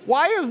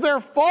 Why is there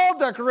fall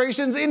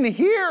decorations in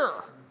here?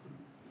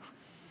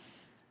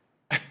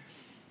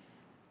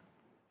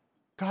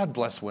 God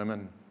bless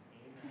women.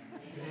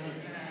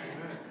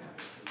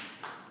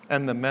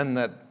 And the men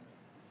that,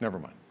 never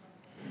mind.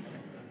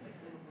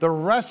 The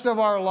rest of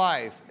our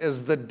life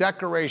is the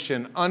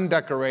decoration,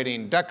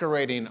 undecorating,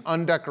 decorating,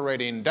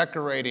 undecorating,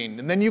 decorating.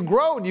 And then you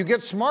grow and you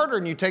get smarter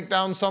and you take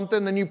down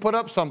something, then you put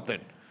up something.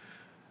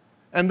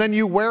 And then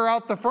you wear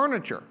out the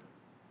furniture.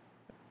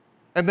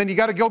 And then you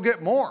got to go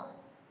get more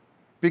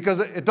because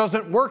it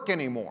doesn't work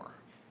anymore.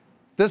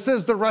 This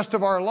is the rest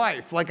of our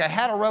life. Like I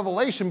had a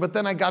revelation, but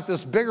then I got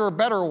this bigger,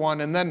 better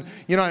one. And then,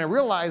 I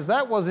realized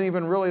that wasn't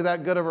even really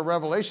that good of a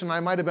revelation.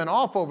 I might have been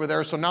off over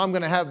there. So now I'm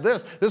going to have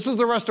this. This is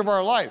the rest of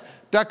our life.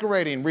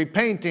 Decorating,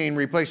 repainting,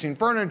 replacing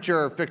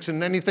furniture,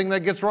 fixing anything that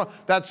gets wrong.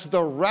 That's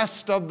the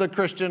rest of the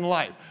Christian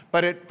life.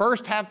 But it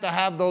first have to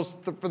have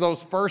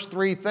those first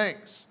 3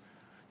 things.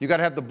 You got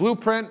to have the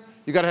blueprint.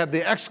 You got to have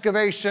the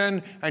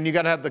excavation. And you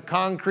got to have the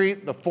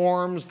concrete, the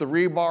forms, the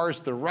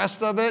rebars. The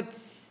rest of it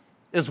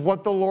is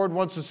what the Lord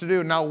wants us to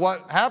do. Now,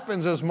 what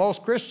happens is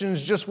most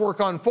Christians just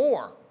work on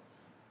 4.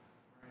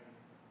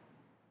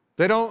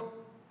 They don't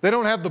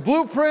have the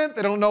blueprint.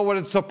 They don't know what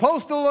it's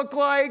supposed to look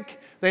like.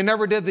 They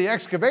never did the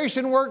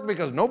excavation work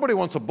because nobody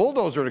wants a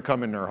bulldozer to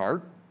come in their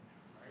heart.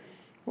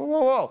 Whoa,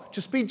 whoa, whoa.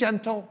 Just be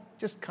gentle.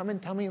 Just come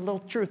and tell me a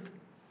little truth.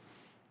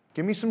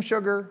 Give me some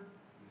sugar.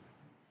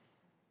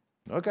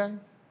 Okay.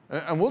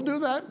 And we'll do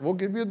that. We'll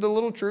give you the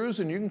little truths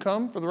and you can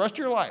come for the rest of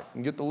your life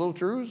and get the little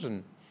truths.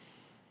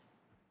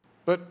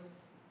 But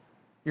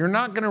you're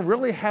not going to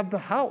really have the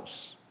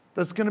house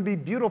that's going to be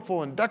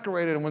beautiful and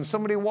decorated. And when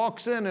somebody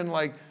walks in and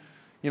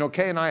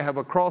Kay and I have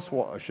a cross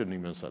wall. I shouldn't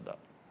even have said that.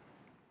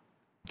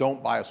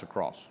 Don't buy us a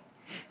cross.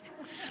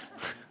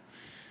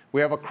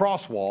 We have a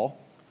cross wall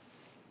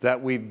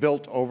that we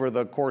built over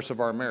the course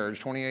of our marriage,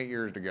 28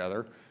 years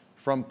together,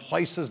 from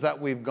places that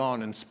we've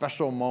gone in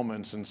special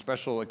moments and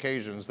special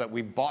occasions that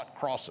we bought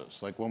crosses.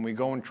 Like when we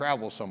go and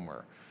travel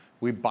somewhere,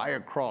 we buy a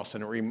cross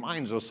and it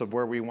reminds us of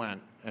where we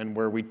went and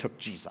where we took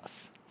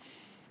Jesus.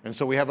 And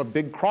so we have a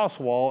big cross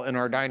wall in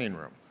our dining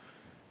room.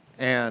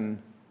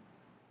 And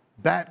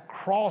that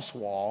cross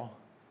wall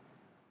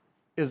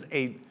is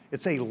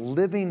it's a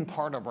living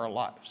part of our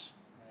lives.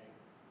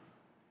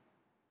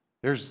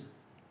 There's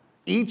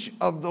each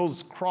of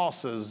those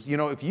crosses,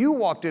 if you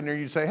walked in there,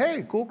 you'd say,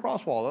 hey, cool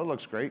cross wall, that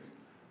looks great.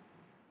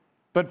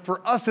 But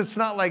for us, it's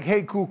not like,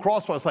 hey, cool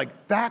cross wall. It's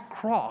like that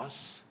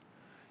cross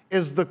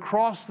is the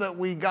cross that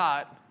we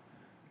got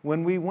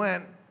when we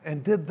went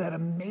and did that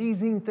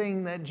amazing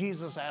thing that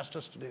Jesus asked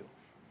us to do.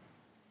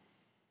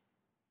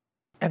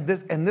 And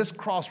this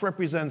cross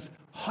represents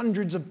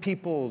hundreds of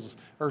people's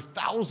or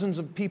thousands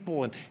of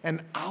people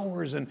and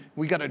hours. And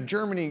we got a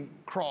Germany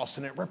cross,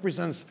 and it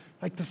represents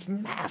like this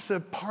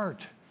massive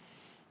part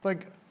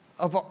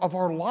of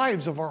our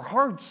lives, of our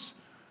hearts.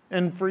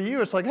 And for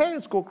you, it's like, hey,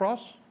 it's a cool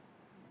cross.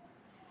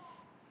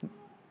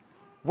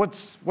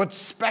 What's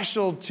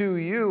special to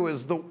you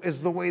is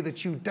the way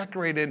that you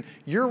decorate it.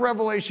 Your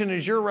revelation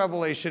is your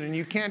revelation, and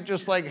you can't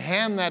just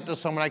hand that to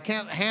someone. I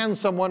can't hand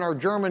someone our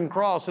German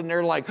cross, and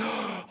they're like,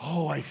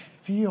 oh, I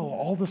feel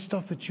all the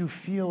stuff that you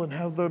feel and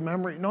have the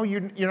memory. No,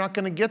 you're not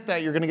going to get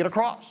that. You're going to get a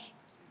cross.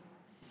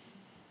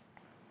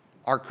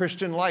 our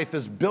Christian life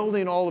is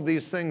building all of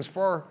these things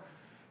for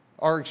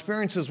our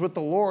experiences with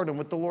the Lord and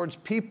with the Lord's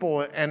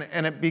people, and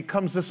it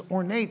becomes this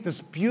ornate,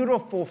 this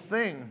beautiful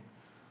thing.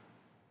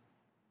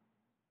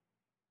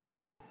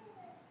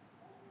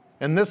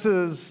 And this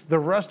is the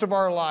rest of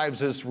our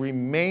lives, is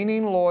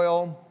remaining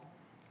loyal,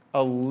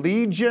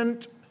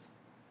 allegiant,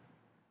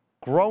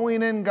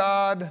 growing in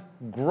God,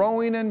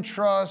 growing in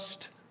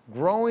trust,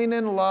 growing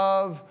in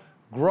love,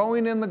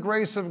 growing in the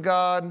grace of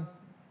God.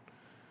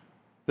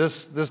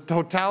 This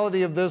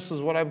totality of this is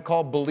what I've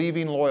called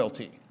believing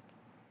loyalty.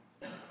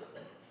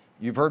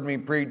 You've heard me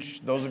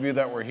preach, those of you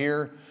that were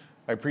here,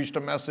 I preached a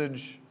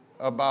message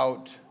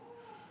about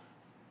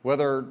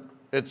whether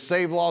it's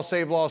save lost,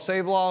 save lost,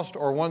 save lost,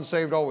 or once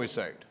saved, always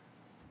saved.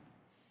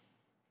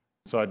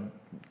 So I'd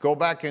go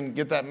back and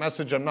get that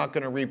message. I'm not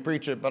going to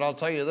re-preach it, but I'll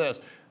tell you this.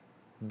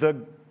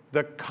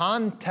 The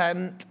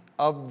content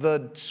of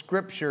the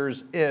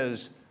scriptures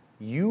is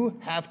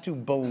you have to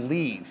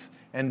believe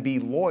and be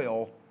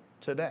loyal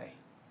today.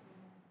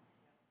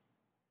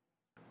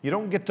 You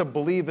don't get to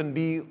believe and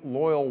be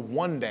loyal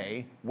one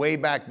day, way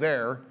back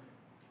there,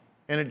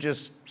 and it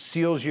just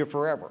seals you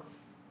forever.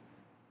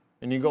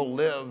 And you go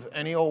live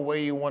any old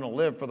way you want to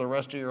live for the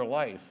rest of your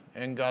life.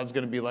 And God's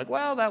going to be like,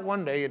 well, that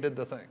one day you did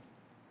the thing.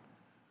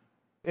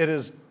 It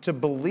is to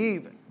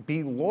believe,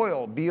 be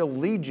loyal, be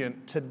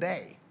allegiant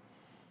today.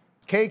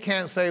 Kay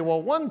can't say,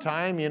 well, one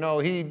time,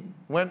 he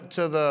went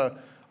to the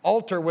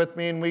altar with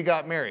me and we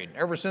got married.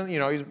 Ever since,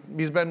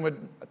 he's been with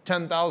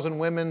 10,000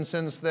 women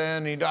since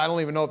then. I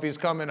don't even know if he's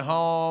coming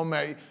home.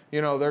 We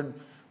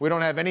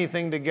don't have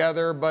anything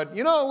together. But,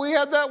 we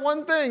had that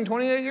one thing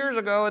 28 years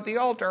ago at the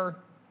altar.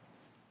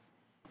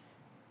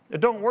 It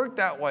don't work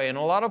that way. And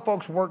a lot of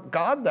folks work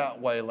God that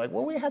way. Like,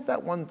 well, we had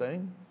that one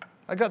thing.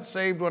 I got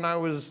saved when I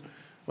was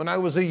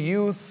a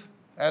youth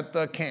at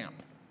the camp.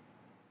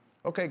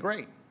 Okay,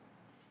 great.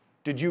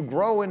 Did you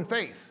grow in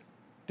faith?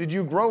 Did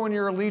you grow in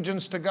your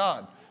allegiance to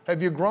God?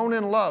 Have you grown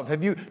in love?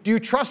 Do you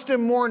trust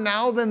Him more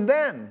now than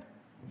then?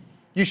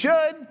 You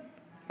should.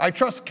 I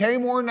trust Kay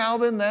more now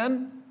than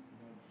then.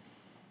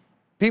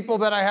 People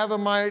that I have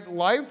in my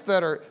life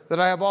that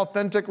I have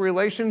authentic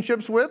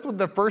relationships with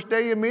the first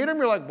day you meet them,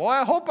 you're like, boy,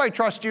 I hope I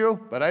trust you,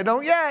 but I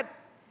don't yet.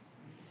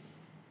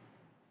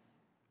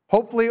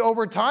 Hopefully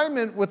over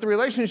time with the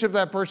relationship with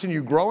that person,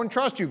 you grow in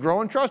trust, you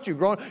grow in trust, you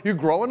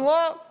grow in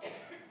love.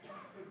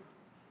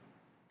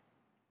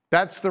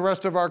 That's the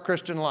rest of our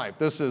Christian life.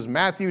 This is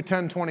Matthew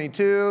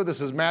 10:22.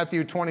 This is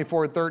Matthew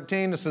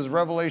 24:13. This is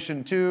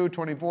Revelation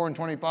 2:24 and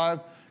 25.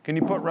 Can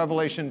you put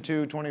Revelation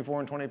 2:24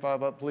 and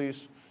 25 up,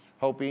 please?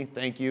 Hopi,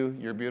 thank you.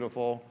 You're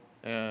beautiful,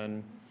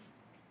 and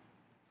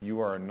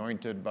you are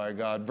anointed by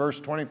God. Verse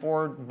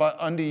 24, but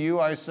unto you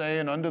I say,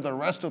 and unto the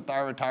rest of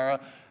Thyatira,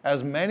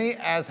 as many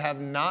as have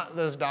not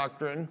this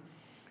doctrine,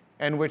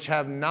 and which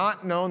have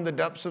not known the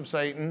depths of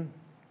Satan,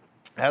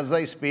 as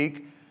they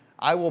speak,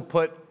 I will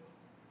put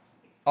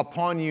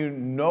upon you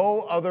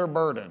no other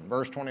burden,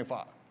 verse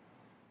 25,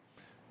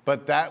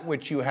 but that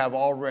which you have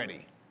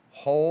already.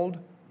 Hold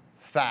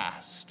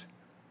fast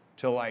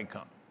till I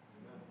come.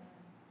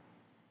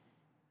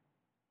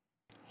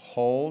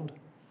 Hold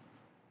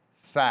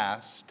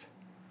fast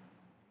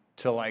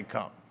till I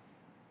come.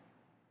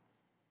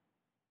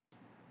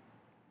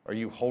 Are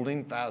you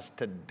holding fast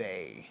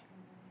today?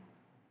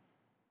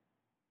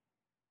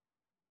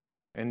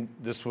 And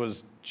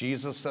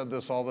Jesus said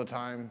this all the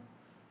time.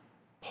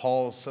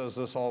 Paul says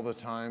this all the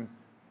time.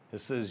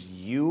 It says,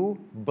 you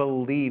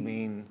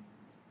believing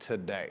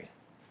today.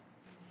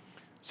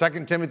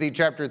 2 Timothy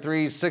chapter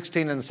 3,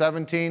 16 and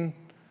 17.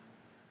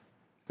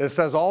 It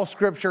says, all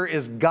scripture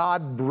is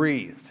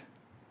God-breathed.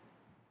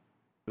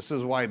 This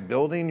is why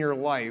building your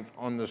life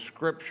on the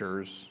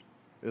scriptures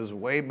is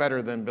way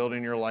better than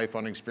building your life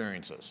on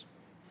experiences.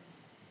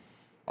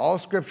 All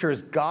scripture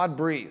is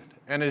God-breathed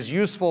and is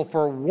useful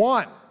for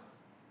one.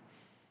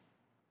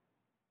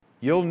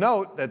 You'll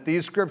note that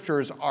these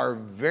scriptures are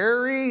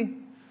very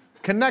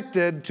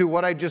connected to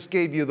what I just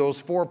gave you,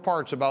 those 4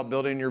 parts about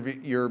building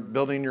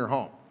your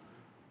home.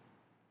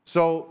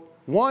 So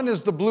one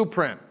is the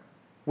blueprint,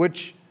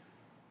 which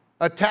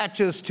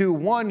attaches to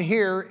one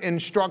here,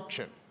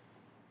 instruction.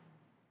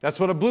 That's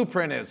what a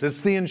blueprint is.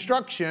 It's the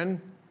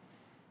instruction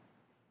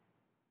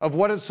of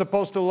what it's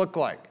supposed to look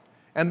like.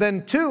 And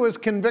then 2 is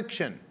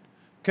conviction.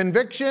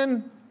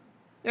 Conviction,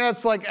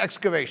 it's like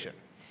excavation.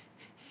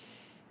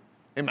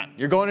 Amen.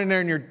 You're going in there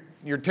and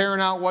you're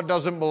tearing out what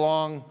doesn't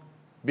belong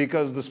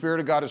because the Spirit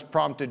of God has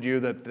prompted you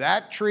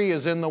that tree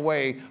is in the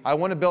way. I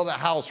want to build a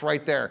house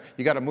right there.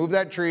 You got to move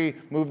that tree,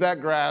 move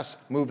that grass,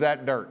 move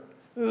that dirt.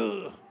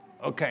 Ugh.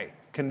 Okay,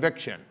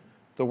 conviction.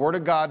 The Word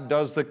of God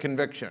does the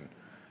conviction.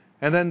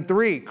 And then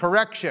 3,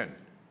 correction.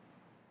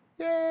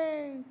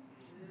 Yay.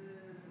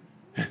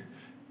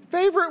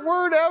 Favorite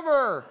word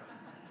ever.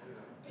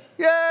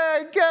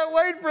 Yay, can't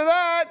wait for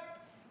that.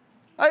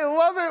 I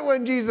love it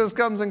when Jesus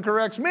comes and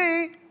corrects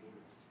me.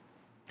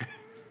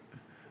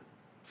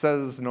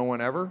 Says no one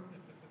ever.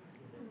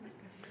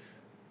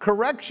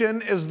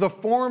 Correction is the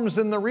forms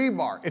in the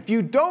rebar. If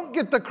you don't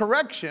get the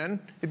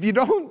correction, if you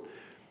don't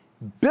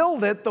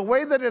build it the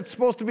way that it's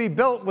supposed to be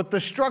built, with the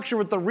structure,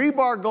 with the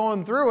rebar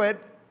going through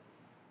it,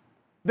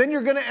 then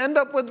you're going to end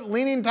up with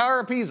Leaning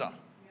Tower of Pisa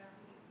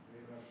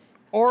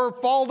or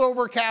falled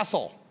over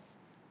Cassell.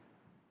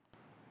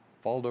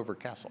 Falled over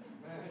Cassell.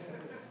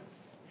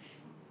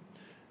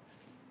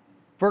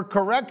 For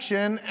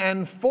correction,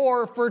 and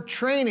for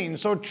training.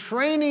 So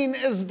training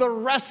is the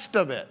rest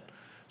of it.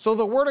 So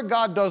the Word of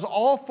God does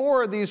all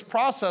four of these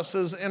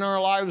processes in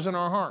our lives and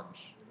our hearts.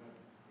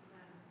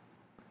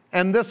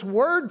 And this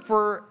word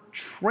for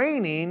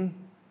training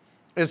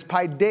is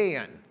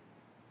paidein.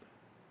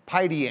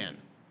 Paidein.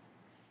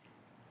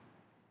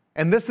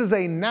 And this is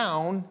a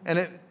noun,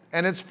 and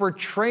it's for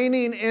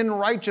training in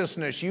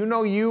righteousness. You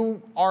know,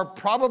 you are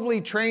probably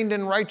trained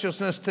in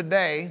righteousness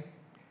today.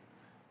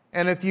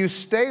 And if you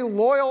stay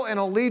loyal and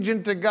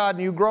allegiant to God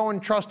and you grow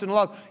in trust and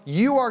love,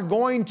 you are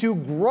going to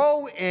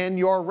grow in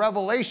your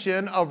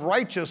revelation of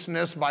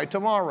righteousness by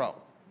tomorrow.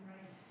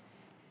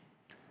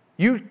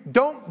 You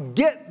don't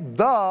get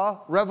the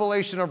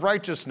revelation of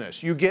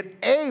righteousness. You get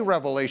a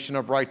revelation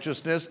of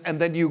righteousness, and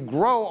then you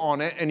grow on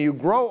it, and you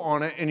grow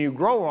on it, and you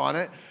grow on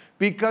it,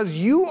 because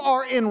you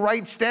are in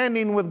right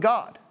standing with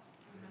God.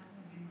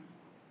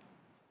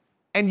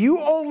 And you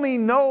only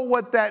know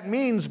what that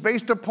means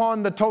based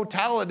upon the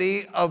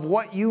totality of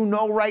what you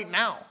know right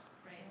now.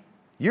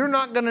 You're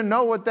not going to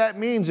know what that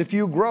means if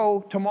you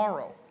grow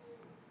tomorrow,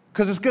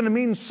 because it's going to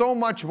mean so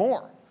much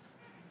more.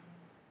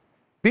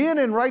 Being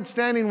in right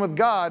standing with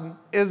God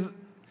is,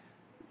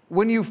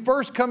 when you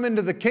first come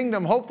into the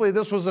kingdom, hopefully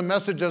this was a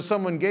message that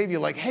someone gave you,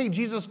 like, hey,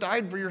 Jesus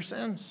died for your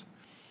sins.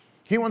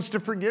 He wants to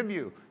forgive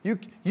you.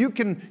 You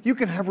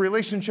can have a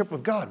relationship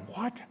with God.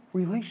 What?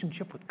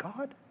 Relationship with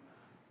God?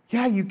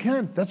 Yeah, you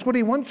can. That's what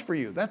he wants for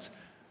you. That's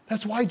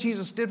why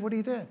Jesus did what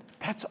he did.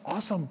 That's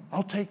awesome.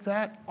 I'll take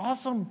that.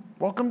 Awesome.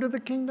 Welcome to the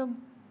kingdom.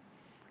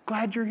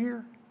 Glad you're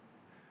here.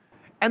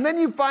 And then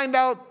you find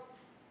out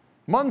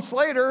months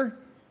later,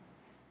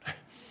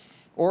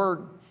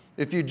 or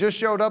if you just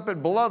showed up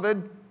at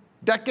Beloved,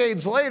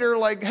 decades later,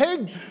 like,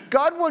 hey,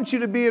 God wants you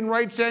to be in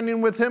right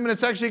standing with him, and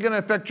it's actually going to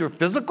affect your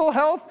physical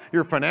health,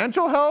 your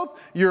financial health,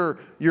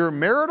 your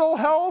marital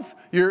health,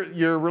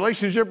 your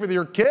relationship with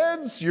your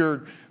kids,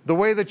 the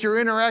way that you're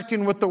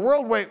interacting with the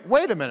world.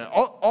 Wait a minute.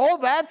 All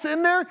that's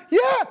in there?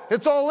 Yeah,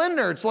 it's all in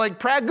there. It's like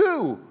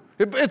Pragu.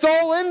 It's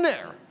all in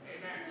there.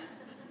 Amen.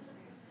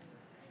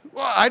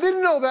 Well, I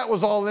didn't know that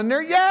was all in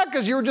there. Yeah,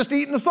 because you were just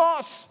eating the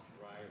sauce.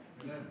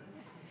 Right.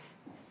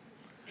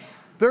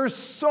 There's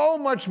so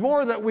much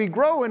more that we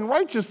grow in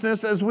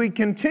righteousness as we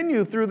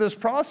continue through this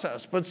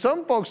process. But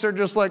some folks are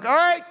just like, all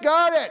right,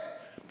 got it.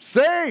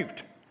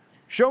 Saved.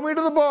 Show me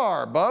to the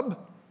bar, bub.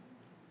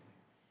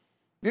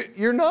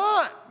 You're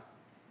not.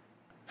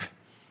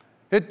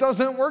 It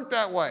doesn't work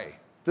that way.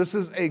 This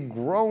is a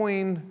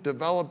growing,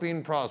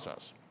 developing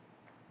process.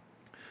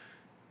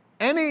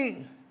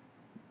 Any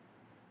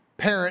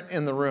parent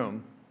in the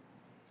room,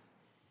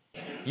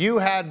 you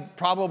had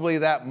probably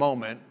that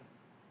moment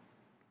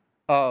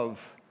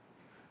of,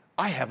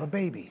 I have a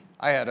baby.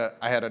 I had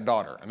a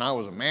daughter, and I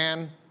was a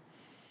man.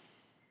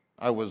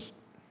 I was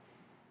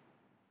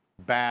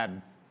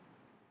bad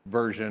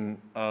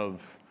version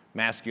of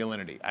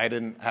masculinity. I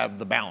didn't have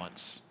the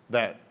balance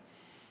that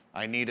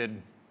I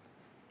needed,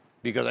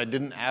 because I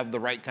didn't have the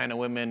right kind of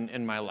women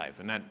in my life.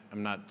 And that,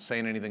 I'm not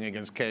saying anything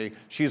against Kay.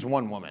 She's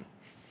one woman.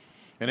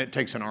 And it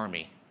takes an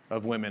army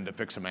of women to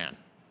fix a man.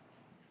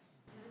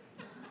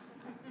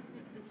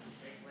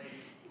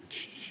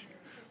 If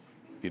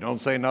you don't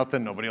say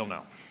nothing, nobody will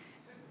know.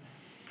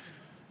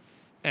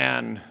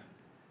 And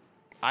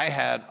I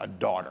had a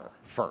daughter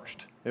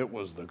first. It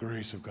was the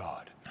grace of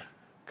God,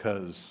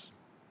 because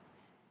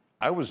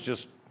I was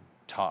just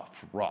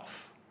tough,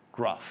 rough,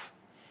 gruff.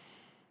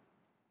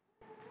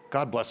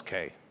 God bless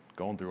Kay,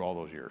 going through all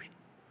those years.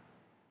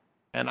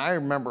 And I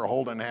remember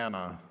holding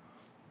Hannah,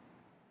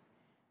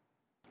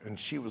 and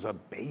she was a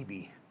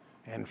baby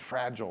and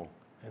fragile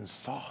and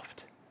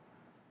soft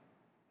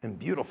and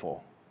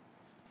beautiful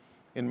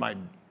in my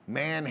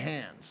man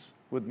hands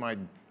with my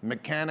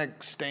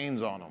mechanic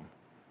stains on them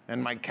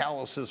and my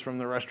calluses from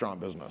the restaurant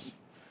business.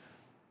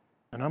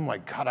 And I'm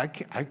like, God,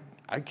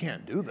 I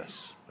can't do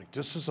this. Like,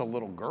 this is a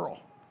little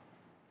girl.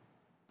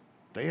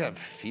 They have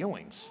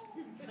feelings.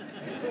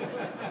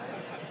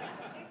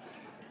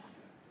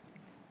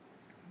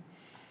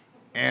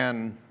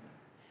 And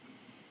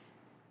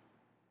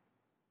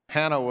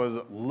Hannah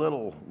was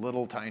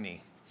little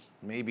tiny,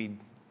 maybe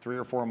 3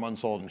 or 4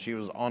 months old, and she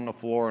was on the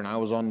floor, and I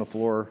was on the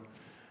floor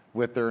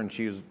with her, and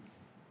she was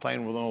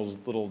playing with those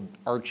little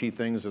Archie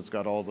things that's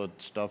got all the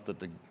stuff that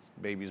the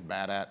baby's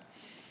bad at.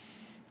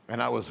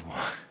 And I was,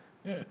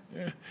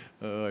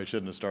 I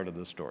shouldn't have started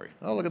this story.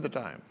 Oh, look at the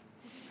time.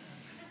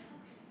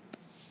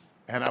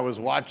 And I was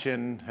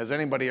watching, has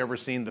anybody ever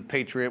seen The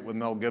Patriot with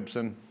Mel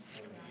Gibson?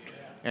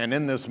 And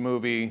in this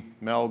movie,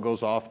 Mel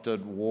goes off to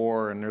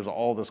war, and there's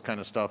all this kind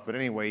of stuff. But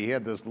anyway, he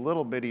had this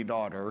little bitty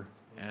daughter,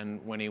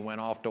 and when he went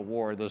off to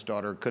war, this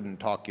daughter couldn't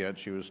talk yet.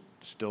 She was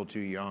still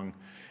too young.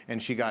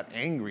 And she got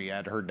angry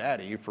at her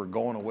daddy for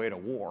going away to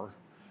war.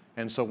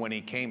 And so when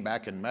he came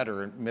back and met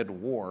her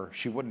mid-war,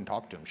 she wouldn't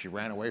talk to him. She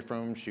ran away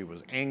from him. She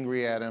was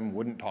angry at him,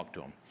 wouldn't talk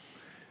to him.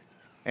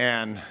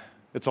 And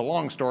it's a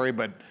long story,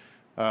 but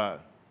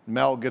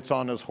Mel gets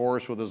on his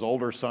horse with his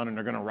older son, and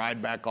they're going to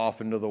ride back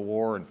off into the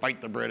war and fight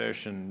the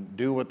British and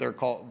do what they're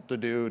called to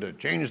do to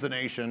change the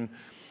nation.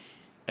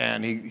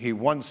 And he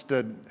wants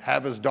to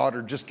have his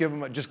daughter just give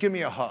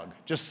me a hug,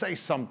 just say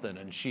something.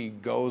 And she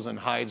goes and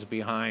hides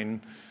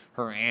behind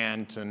her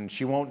aunt, and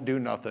she won't do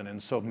nothing.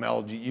 And so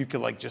Mel, you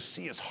could like just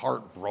see his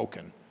heart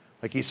broken,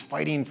 like he's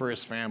fighting for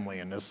his family,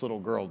 and this little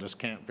girl just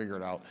can't figure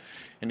it out.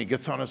 And he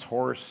gets on his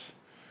horse,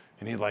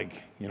 and he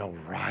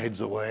rides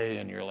away,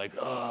 and you're like,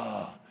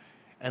 oh.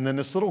 And then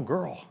this little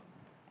girl,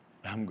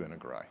 I'm gonna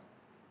cry.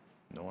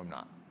 No, I'm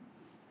not.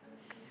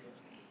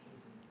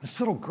 This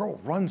little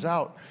girl runs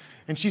out,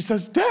 and she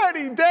says,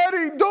 Daddy,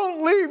 Daddy,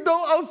 don't leave.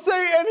 I'll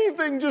say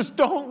anything. Just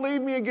don't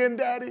leave me again,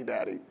 Daddy,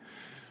 Daddy.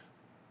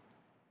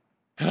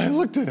 And I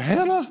looked at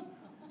Hannah,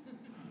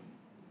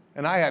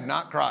 and I had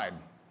not cried.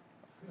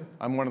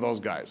 I'm one of those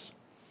guys.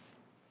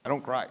 I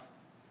don't cry.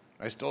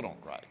 I still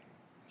don't cry,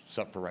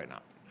 except for right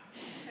now.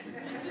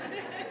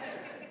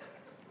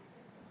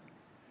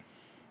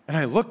 And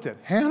I looked at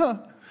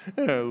Hannah,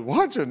 and I was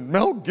watching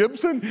Mel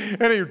Gibson,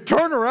 and he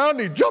turned around,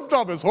 and he jumped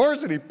off his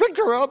horse, and he picked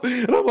her up,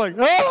 and I'm like,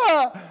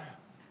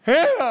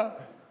 Hannah,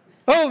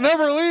 I'll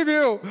never leave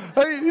you.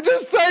 You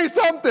just say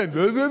something.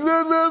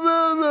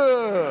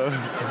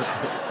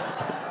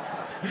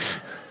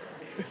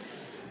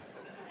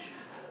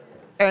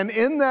 And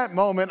in that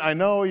moment, I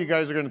know you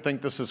guys are going to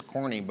think this is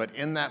corny, but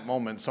in that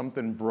moment,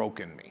 something broke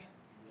in me.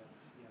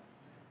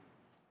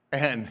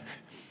 And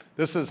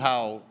this is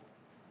how,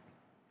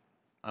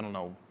 I don't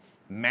know,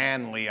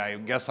 manly I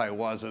guess I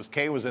was, as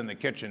Kay was in the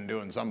kitchen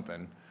doing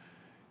something.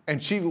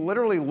 And she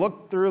literally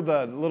looked through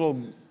the little,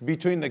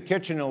 between the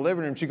kitchen and the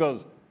living room, she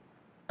goes,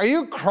 are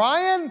you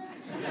crying?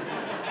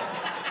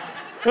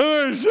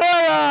 Shut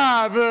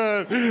up!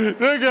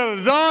 Look at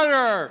a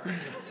daughter.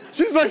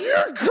 She's like,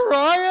 you're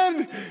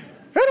crying?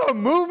 In a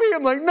movie?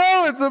 I'm like,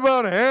 no, it's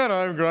about Hannah.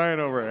 I'm crying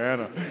over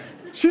Hannah.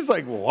 She's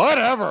like,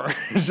 whatever.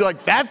 She's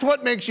like, that's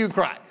what makes you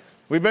cry.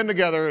 We've been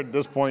together at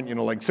this point,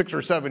 like 6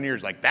 or 7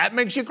 years. Like, that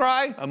makes you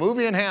cry? A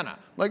movie and Hannah.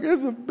 Like,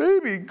 it's a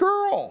baby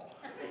girl.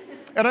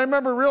 And I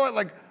remember realizing,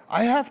 like,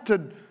 I have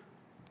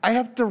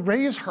to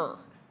raise her.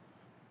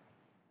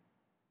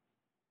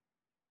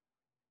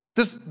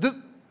 This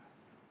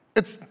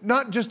it's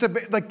not just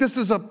this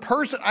is a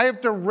person. I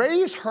have to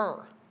raise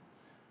her.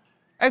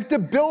 I have to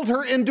build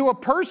her into a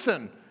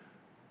person.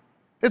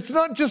 It's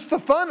not just the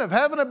fun of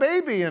having a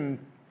baby and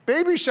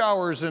baby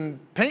showers and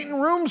painting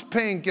rooms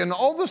pink and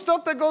all the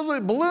stuff that goes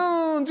with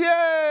balloons.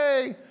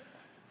 Yay!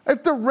 I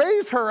have to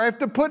raise her. I have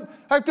to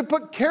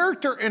put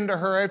character into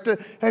her. I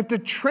have to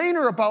train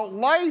her about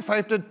life. I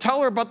have to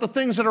tell her about the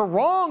things that are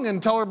wrong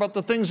and tell her about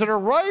the things that are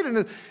right.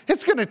 And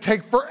it's going to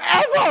take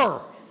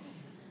forever.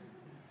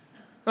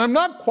 And I'm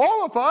not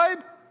qualified.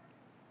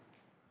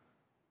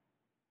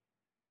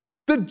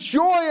 The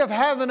joy of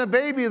having a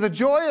baby, the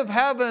joy of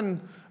having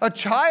a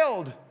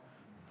child,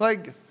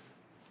 like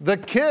the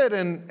kid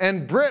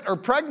and Britt are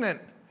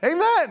pregnant.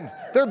 Amen.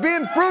 They're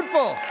being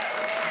fruitful.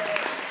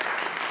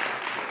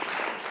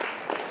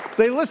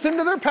 They listen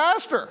to their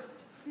pastor.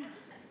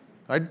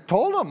 I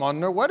told them on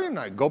their wedding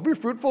night, go be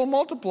fruitful and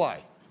multiply.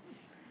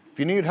 If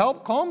you need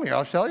help, call me.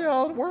 I'll tell you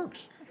how it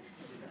works.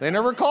 They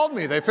never called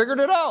me. They figured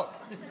it out.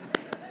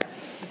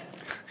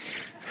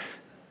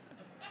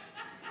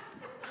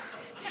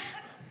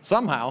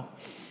 Somehow.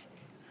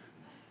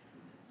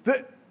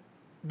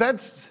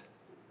 That's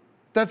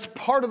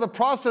part of the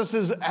process.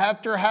 Is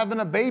after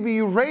having a baby,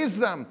 you raise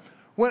them.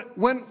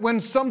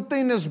 When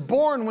something is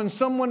born, when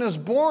someone is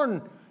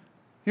born,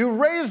 you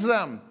raise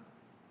them.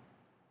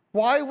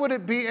 Why would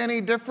it be any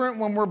different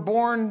when we're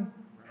born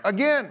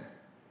again?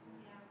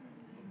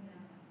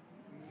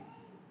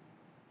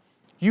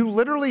 You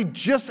literally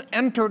just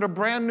entered a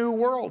brand new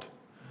world.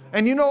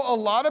 And a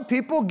lot of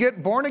people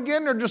get born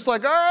again, they're just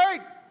like, all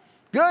right,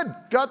 good,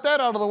 got that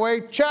out of the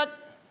way, check.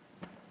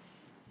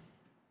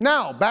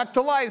 Now, back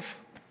to life.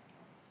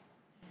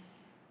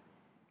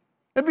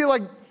 It'd be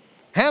like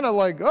Hannah,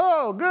 like,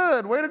 oh,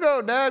 good, way to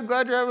go, Dad,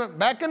 glad you're having it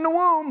back in the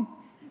womb.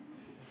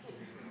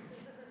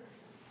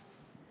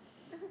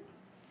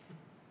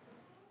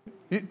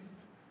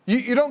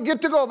 You don't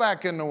get to go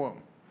back in the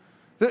womb.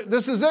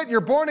 This is it.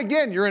 You're born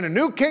again. You're in a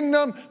new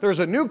kingdom. There's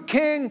a new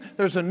king.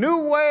 There's a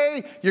new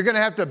way. You're going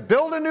to have to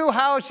build a new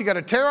house. You got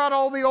to tear out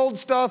all the old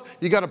stuff.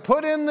 You got to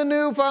put in the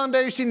new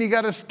foundation. You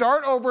got to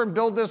start over and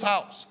build this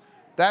house.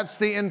 That's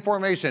the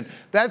information.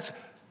 That's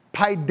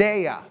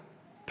paideia.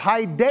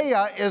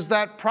 Paideia is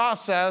that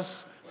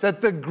process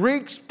that the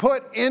Greeks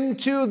put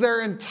into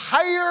their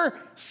entire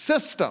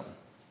system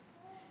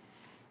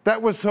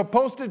that was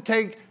supposed to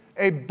take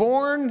a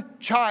born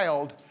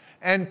child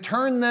and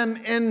turn them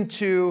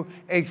into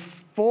a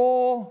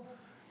full,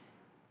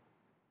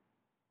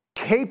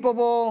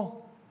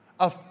 capable,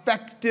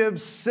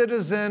 effective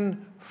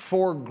citizen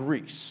for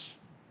Greece.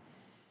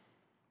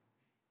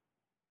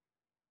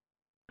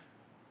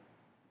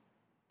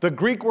 The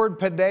Greek word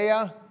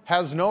paideia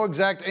has no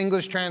exact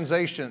English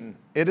translation.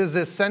 It is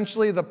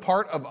essentially the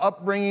part of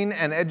upbringing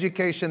and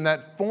education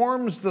that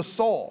forms the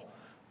soul,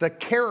 the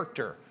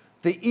character,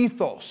 the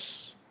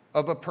ethos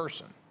of a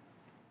person.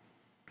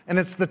 And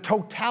it's the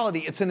totality,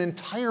 it's an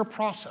entire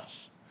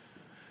process.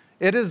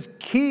 It is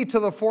key to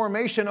the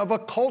formation of a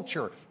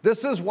culture.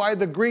 This is why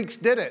the Greeks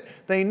did it.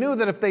 They knew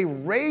that if they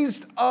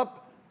raised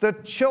up the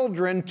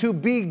children to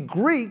be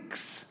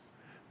Greeks,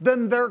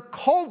 then their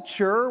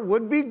culture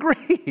would be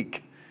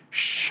Greek.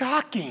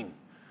 Shocking.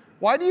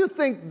 Why do you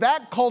think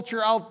that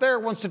culture out there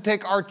wants to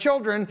take our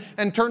children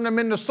and turn them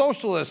into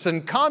socialists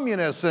and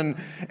communists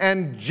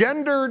and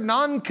gender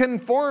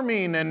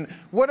nonconforming and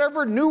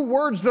whatever new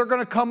words they're going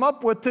to come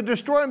up with to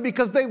destroy them,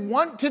 because they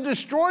want to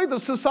destroy the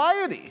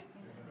society?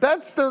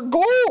 That's their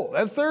goal.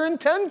 That's their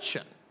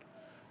intention.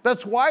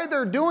 That's why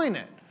they're doing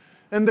it.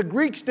 And the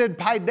Greeks did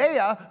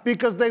paideia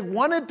because they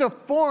wanted to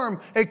form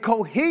a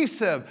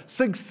cohesive,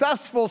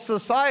 successful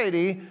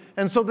society,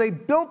 and so they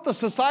built the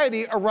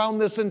society around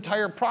this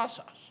entire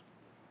process.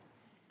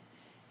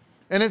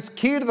 And it's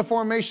key to the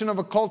formation of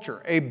a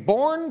culture. A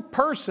born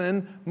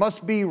person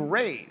must be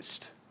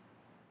raised.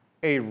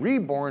 A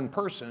reborn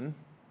person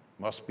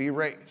must be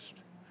raised.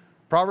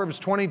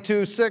 Proverbs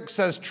 22:6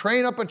 says,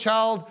 train up a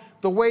child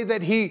the way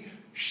that he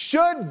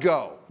should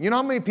go. You know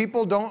how many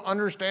people don't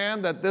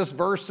understand that this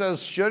verse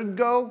says should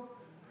go?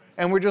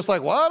 And we're just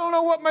like, well, I don't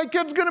know what my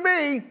kid's going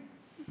to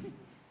be.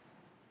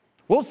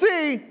 We'll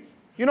see.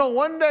 You know,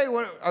 one day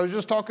when I was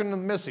just talking to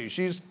Missy.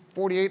 She's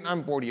 48 and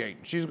I'm 48.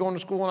 She's going to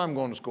school and I'm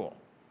going to school.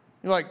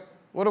 You're like,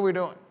 what are we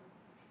doing?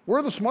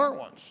 We're the smart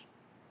ones.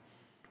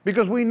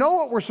 Because we know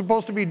what we're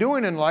supposed to be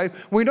doing in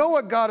life. We know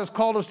what God has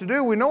called us to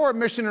do. We know our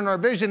mission and our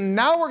vision.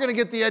 Now we're going to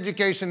get the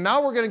education.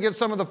 Now we're going to get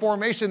some of the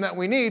formation that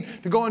we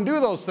need to go and do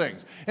those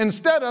things.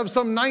 Instead of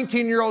some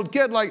 19-year-old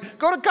kid like,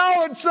 go to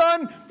college,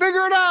 son.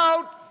 Figure it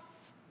out.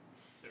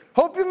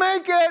 Hope you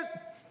make it.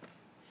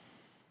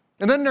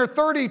 And then they're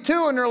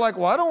 32 and they're like,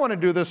 well, I don't want to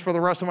do this for the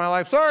rest of my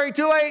life. Sorry,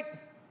 too late.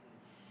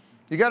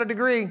 You got a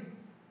degree.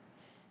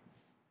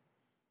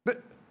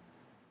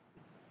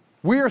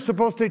 We are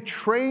supposed to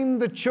train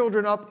the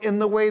children up in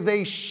the way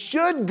they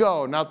should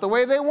go, not the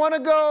way they want to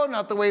go,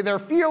 not the way their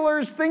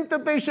feelers think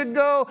that they should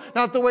go,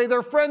 not the way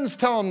their friends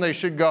tell them they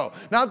should go,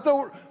 not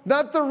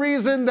the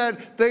reason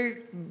that they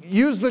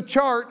use the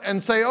chart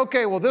and say,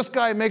 okay, well, this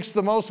guy makes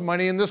the most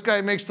money and this guy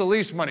makes the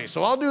least money,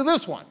 so I'll do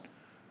this one.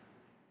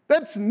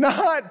 That's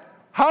not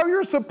how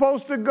you're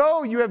supposed to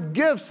go. You have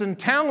gifts and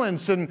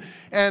talents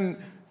and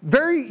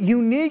very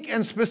unique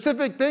and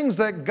specific things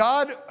that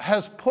God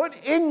has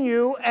put in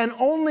you, and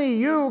only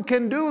you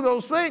can do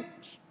those things.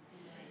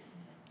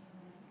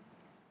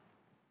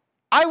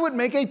 I would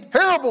make a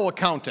terrible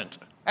accountant.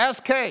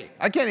 Ask Kay.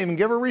 I can't even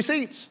give her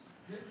receipts.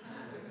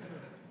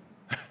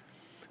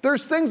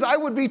 There's things I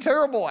would be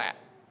terrible at.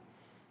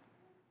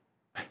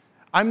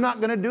 I'm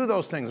not going to do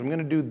those things. I'm going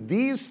to do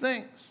these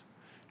things.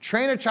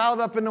 Train a child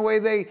up in the way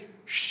they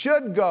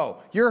should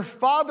go. Your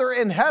Father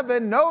in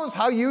heaven knows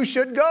how you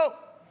should go.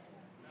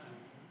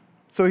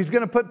 So he's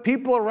going to put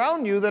people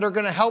around you that are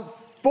going to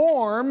help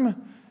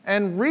form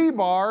and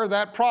rebar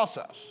that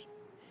process.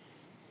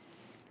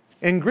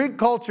 In Greek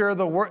culture,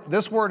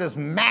 this word is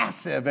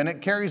massive, and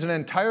it carries an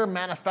entire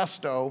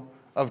manifesto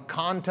of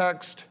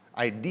context,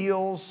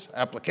 ideals,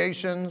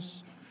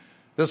 applications.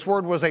 This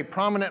word was a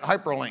prominent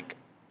hyperlink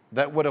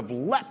that would have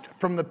leapt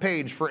from the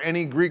page for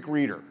any Greek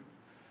reader.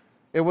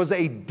 It was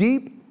a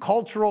deep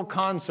cultural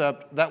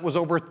concept that was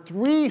over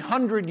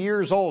 300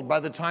 years old by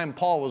the time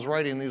Paul was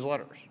writing these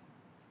letters.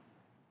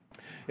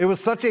 It was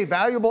such a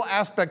valuable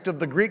aspect of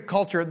the Greek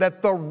culture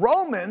that the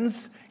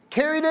Romans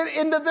carried it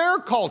into their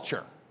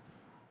culture.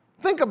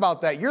 Think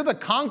about that. You're the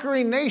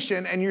conquering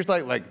nation, and you're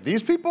like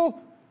these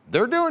people,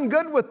 they're doing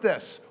good with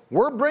this.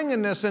 We're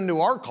bringing this into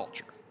our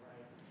culture.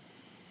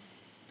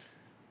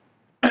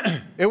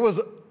 It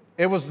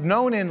was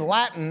known in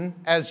Latin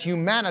as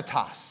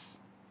humanitas.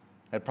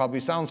 That probably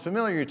sounds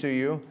familiar to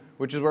you,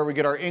 which is where we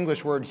get our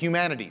English word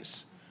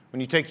humanities. When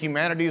you take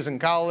humanities in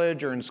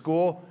college or in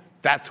school,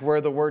 that's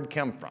where the word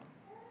came from.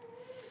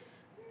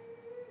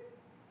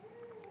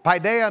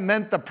 Paideia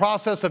meant the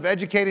process of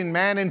educating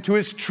man into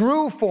his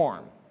true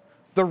form,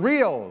 the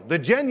real, the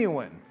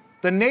genuine,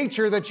 the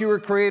nature that you were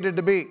created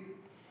to be.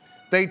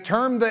 They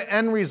termed the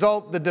end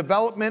result the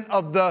development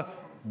of the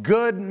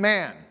good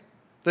man.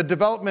 The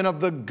development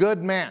of the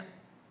good man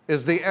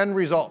is the end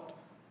result.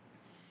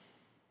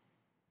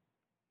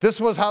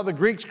 This was how the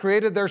Greeks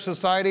created their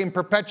society and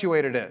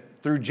perpetuated it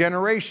through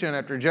generation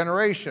after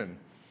generation.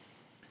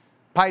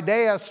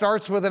 Paideia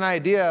starts with an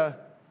idea,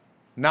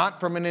 not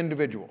from an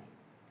individual.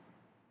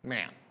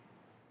 Man,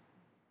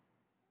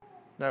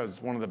 that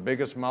was one of the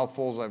biggest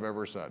mouthfuls I've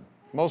ever said.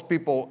 Most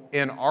people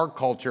in our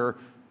culture,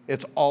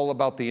 it's all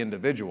about the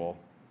individual.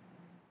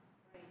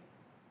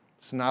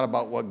 It's not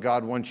about what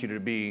God wants you to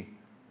be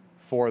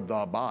for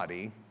the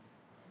body.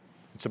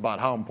 It's about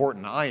how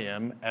important I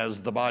am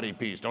as the body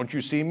piece. Don't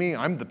you see me?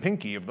 I'm the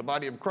pinky of the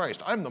body of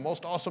Christ. I'm the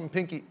most awesome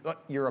pinky.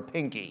 You're a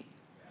pinky.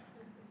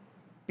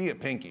 Be a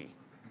pinky.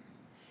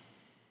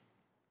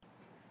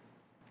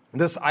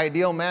 This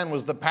ideal man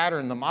was the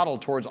pattern, the model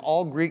towards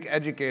all Greek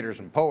educators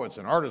and poets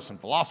and artists and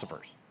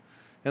philosophers.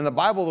 In the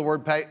Bible, the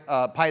word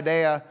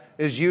paideia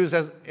is used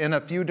in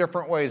a few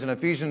different ways. In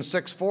Ephesians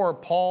 6:4,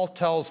 Paul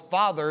tells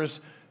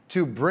fathers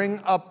to bring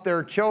up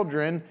their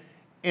children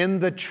in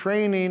the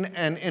training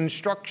and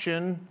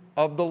instruction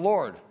of the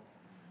Lord.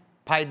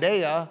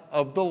 Paideia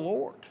of the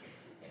Lord.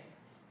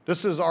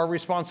 This is our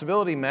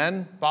responsibility,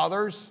 men,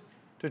 fathers,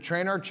 to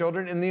train our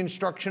children in the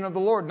instruction of the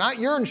Lord. Not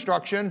your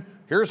instruction.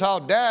 Here's how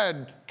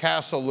dad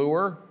casts a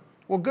lure.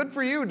 Well, good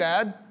for you,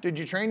 Dad. Did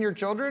you train your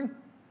children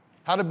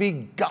how to be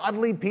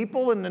godly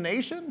people in the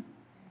nation?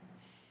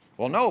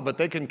 Well, no, but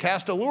they can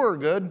cast a lure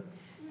good.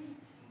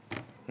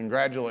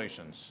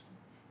 Congratulations.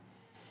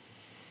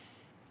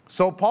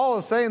 So Paul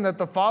is saying that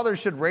the fathers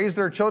should raise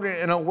their children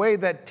in a way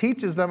that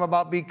teaches them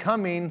about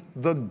becoming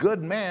the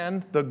good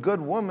man, the good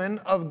woman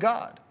of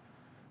God,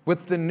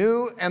 with the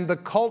new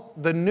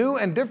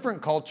and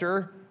different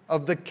culture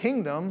of the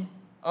kingdom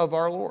of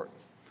our Lord.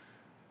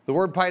 The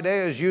word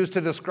paideia is used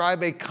to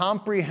describe a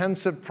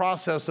comprehensive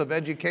process of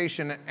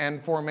education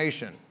and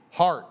formation,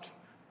 heart,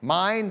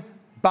 mind,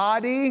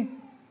 body,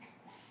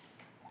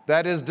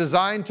 that is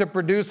designed to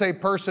produce a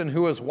person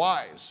who is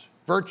wise,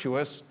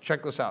 virtuous,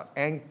 check this out,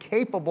 and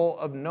capable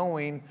of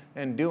knowing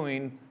and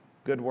doing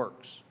good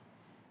works.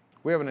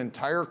 We have an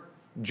entire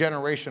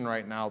generation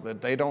right now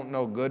that they don't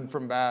know good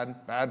from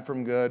bad, bad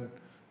from good,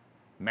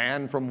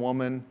 man from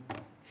woman.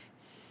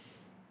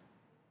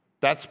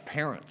 That's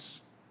parents.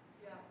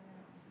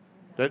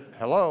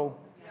 Hello?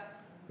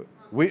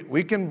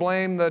 We can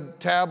blame the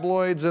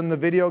tabloids and the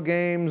video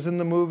games and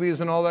the movies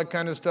and all that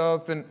kind of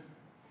stuff, and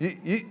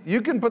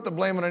you can put the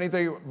blame on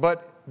anything,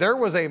 but there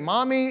was a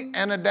mommy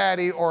and a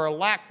daddy, or a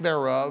lack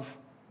thereof,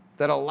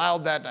 that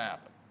allowed that to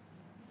happen.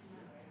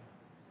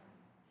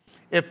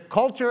 If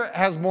culture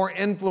has more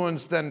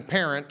influence than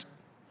parents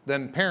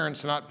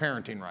not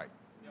parenting right.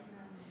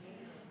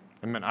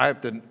 I mean, I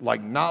have to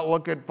not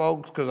look at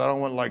folks because I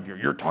don't want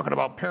you're talking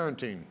about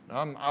parenting.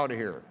 I'm out of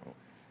here.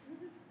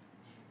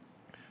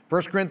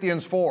 1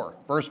 Corinthians 4,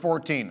 verse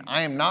 14.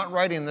 I am not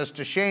writing this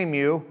to shame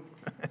you,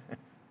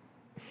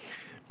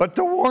 but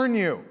to warn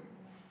you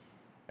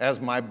as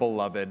my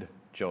beloved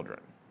children.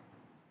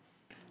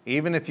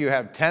 Even if you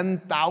have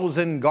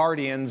 10,000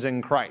 guardians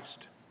in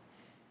Christ,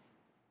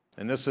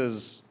 and this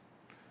is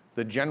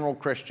the general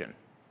Christian.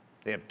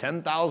 They have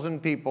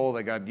 10,000 people,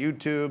 they got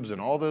YouTubes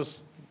and all this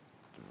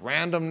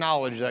random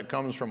knowledge that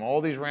comes from all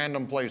these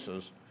random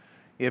places.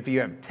 If you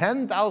have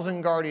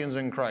 10,000 guardians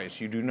in Christ,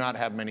 you do not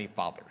have many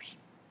fathers.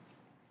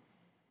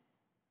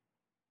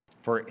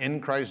 For in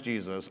Christ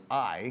Jesus,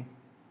 I,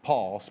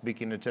 Paul,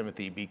 speaking to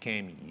Timothy,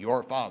 became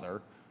your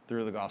father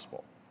through the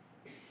gospel.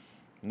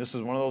 And this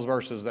is one of those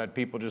verses that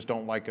people just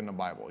don't like in the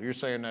Bible. You're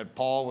saying that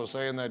Paul was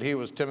saying that he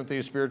was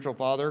Timothy's spiritual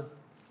father?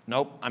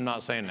 Nope, I'm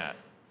not saying that.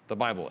 The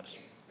Bible is.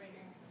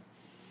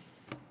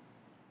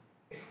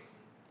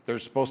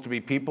 There's supposed to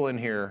be people in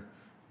here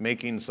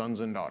making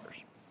sons and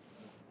daughters.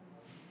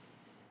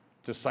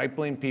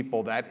 Discipling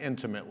people that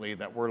intimately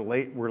that we're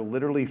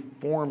literally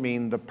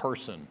forming the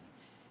person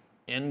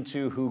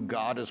into who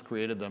God has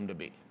created them to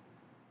be.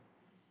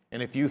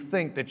 And if you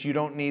think that you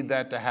don't need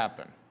that to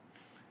happen,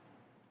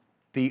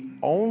 the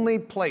only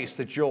place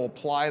that you'll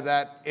apply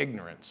that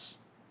ignorance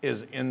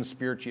is in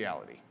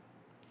spirituality.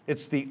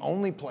 It's the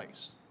only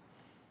place.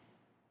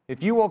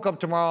 If you woke up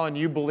tomorrow and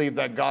you believe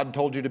that God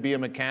told you to be a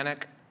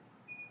mechanic,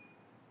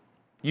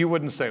 you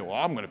wouldn't say, well,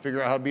 I'm going to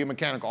figure out how to be a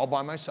mechanic all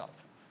by myself.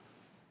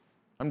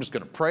 I'm just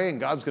going to pray and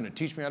God's going to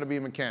teach me how to be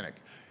a mechanic.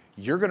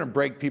 You're going to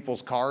break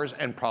people's cars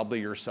and probably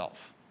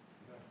yourself.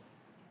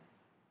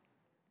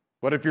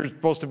 What if you're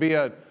supposed to be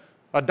a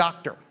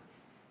doctor?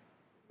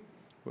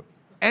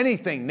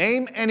 Anything,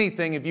 name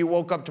anything if you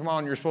woke up tomorrow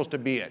and you're supposed to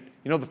be it.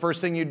 You know the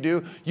first thing you'd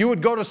do? You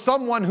would go to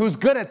someone who's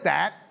good at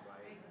that,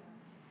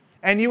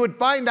 and you would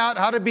find out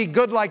how to be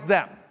good like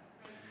them.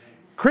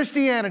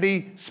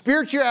 Christianity,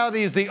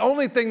 spirituality is the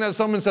only thing that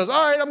someone says,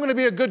 all right, I'm going to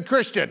be a good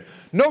Christian.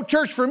 No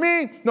church for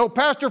me, no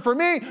pastor for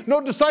me, no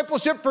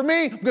discipleship for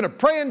me. I'm going to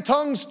pray in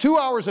tongues 2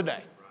 hours a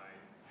day.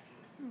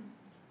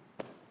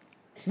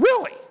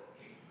 Really?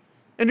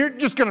 And you're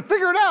just going to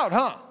figure it out,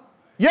 huh?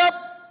 Yep.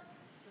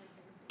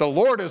 The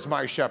Lord is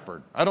my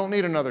shepherd. I don't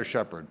need another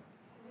shepherd.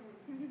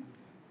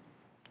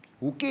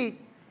 Okay.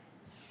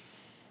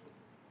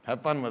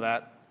 Have fun with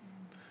that.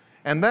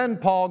 And then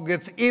Paul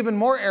gets even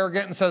more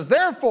arrogant and says,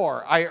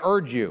 therefore, I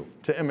urge you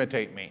to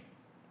imitate me.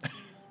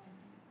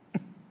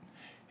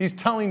 He's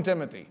telling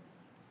Timothy,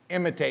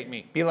 imitate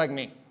me, be like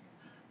me.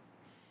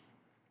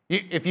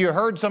 If you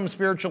heard some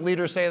spiritual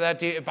leader say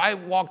that to you, if I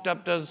walked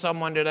up to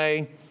someone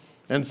today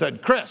and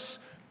said, Chris,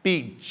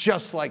 be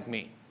just like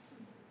me.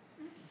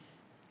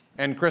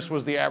 And Chris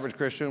was the average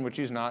Christian, which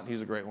he's not.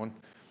 He's a great one.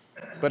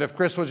 But if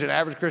Chris was an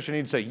average Christian,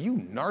 he'd say, you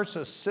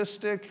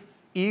narcissistic,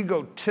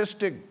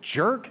 egotistic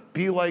jerk,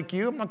 be like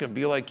you. I'm not going to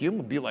be like you. I'm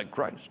going to be like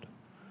Christ.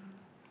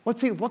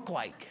 What's he look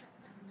like?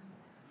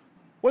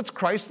 What's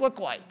Christ look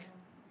like?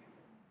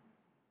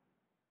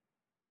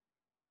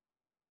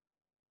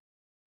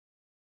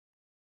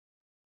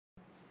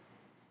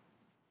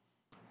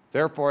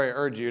 Therefore, I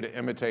urge you to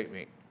imitate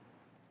me.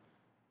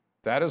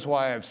 That is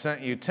why I've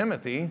sent you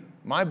Timothy,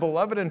 my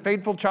beloved and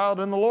faithful child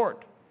in the Lord.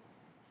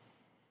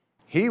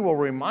 He will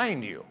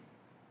remind you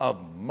of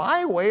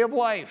my way of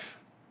life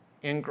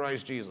in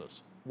Christ Jesus.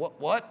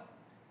 What?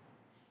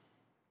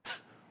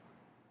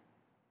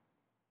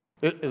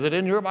 Is it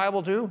in your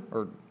Bible too?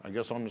 Or I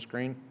guess on the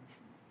screen?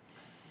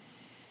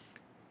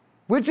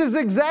 Which is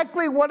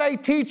exactly what I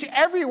teach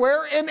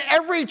everywhere in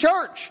every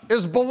church,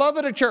 is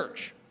beloved a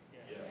church.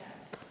 Yes.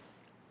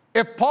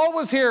 If Paul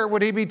was here,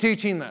 would he be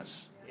teaching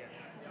this? Yes.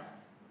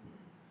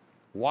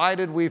 Why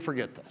did we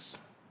forget this?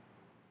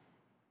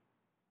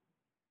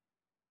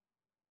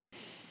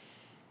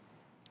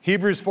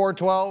 Hebrews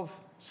 4:12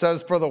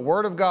 says, for the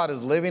word of God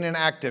is living and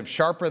active,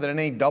 sharper than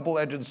any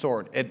double-edged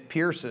sword. It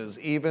pierces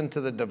even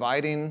to the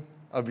dividing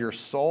of your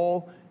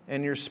soul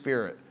and your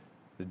spirit,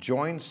 the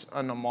joints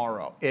and the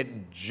marrow.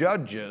 It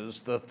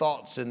judges the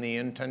thoughts and the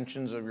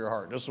intentions of your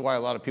heart. This is why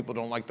a lot of people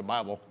don't like the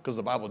Bible, because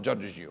the Bible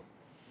judges you.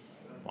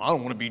 Well, I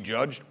don't want to be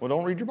judged. Well,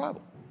 don't read your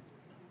Bible.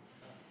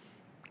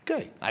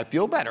 Okay, I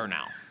feel better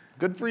now.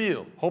 Good for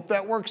you. Hope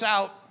that works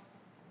out.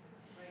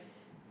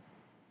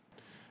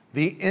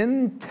 The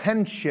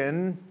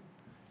intention,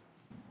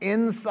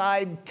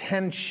 inside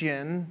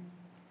tension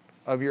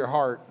of your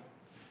heart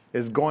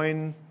is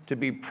going to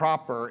be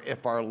proper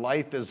if our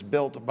life is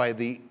built by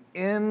the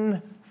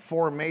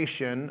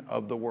information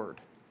of the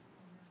Word.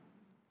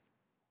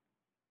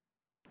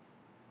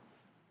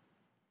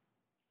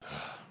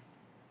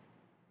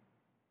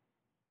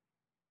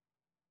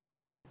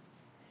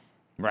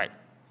 Right.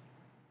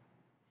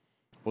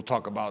 We'll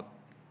talk about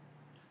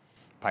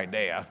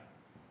paideia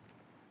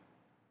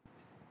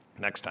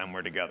next time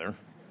we're together.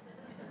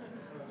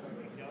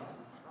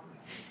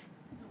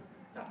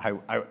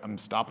 I'm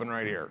stopping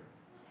right here.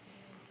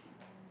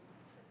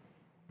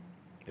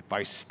 If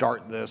I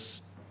start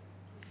this,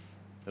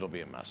 it'll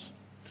be a mess.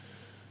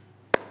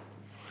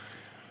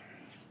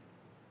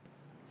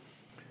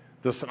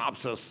 The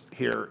synopsis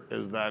here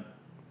is that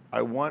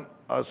I want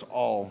us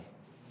all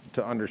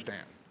to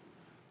understand.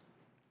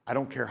 I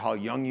don't care how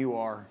young you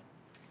are,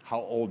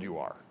 how old you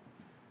are,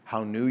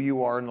 how new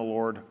you are in the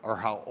Lord, or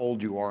how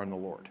old you are in the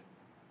Lord.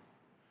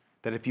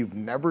 That if you've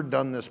never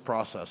done this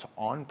process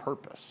on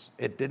purpose,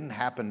 it didn't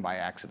happen by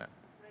accident.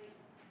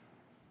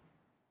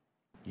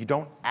 You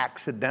don't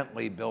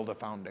accidentally build a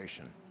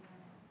foundation.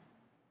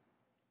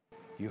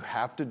 You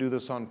have to do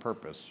this on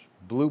purpose.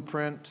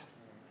 Blueprint,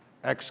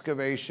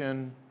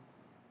 excavation,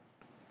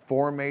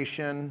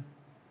 formation,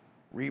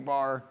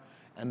 rebar,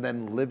 and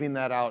then living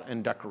that out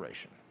in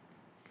decoration.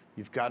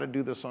 You've got to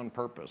do this on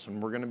purpose,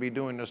 and we're going to be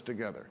doing this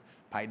together.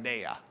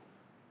 Paideia.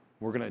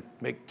 We're going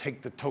to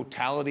take the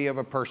totality of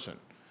a person.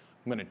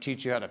 I'm going to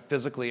teach you how to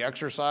physically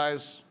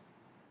exercise.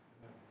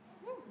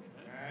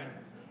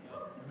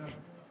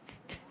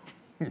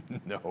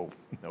 No,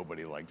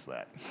 nobody likes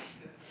that.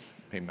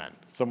 Amen.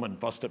 Someone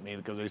fussed at me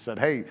because they said,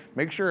 hey,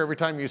 make sure every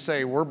time you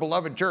say, we're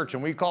beloved church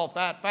and we call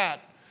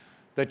fat,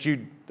 that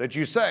you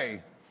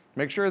say,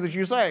 make sure that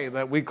you say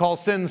that we call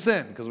sin,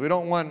 because we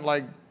don't want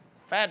like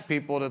fat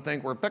people to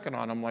think we're picking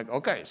on them. Like,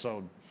 okay,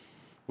 so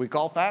we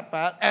call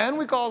fat, and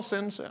we call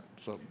sin. So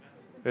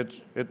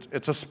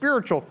it's a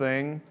spiritual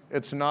thing.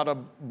 It's not a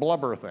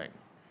blubber thing.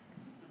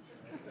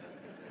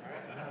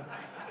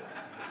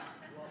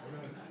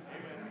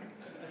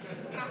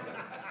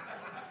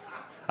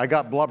 I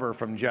got blubber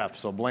from Jeff,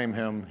 so blame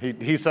him.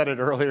 He said it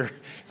earlier.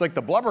 It's like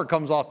the blubber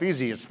comes off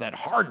easy. It's that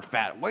hard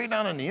fat way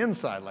down on the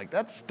inside. Like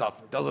that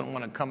stuff doesn't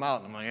want to come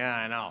out. I'm like, yeah,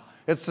 I know.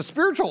 It's the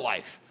spiritual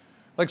life.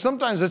 Like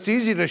sometimes it's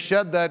easy to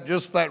shed that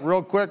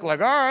real quick,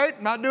 like, all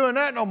right, not doing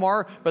that no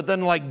more. But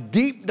then like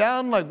deep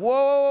down, like,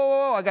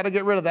 whoa, I got to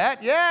get rid of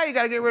that. Yeah, you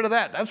got to get rid of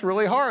that. That's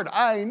really hard.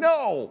 I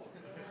know.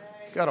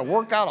 You got to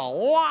work out a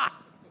lot.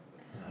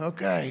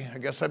 Okay, I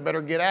guess I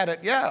better get at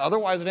it. Yeah,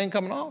 otherwise it ain't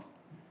coming off.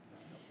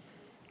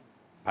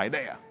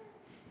 Paideia.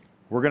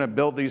 We're going to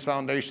build these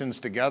foundations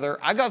together.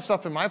 I got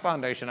stuff in my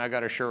foundation I got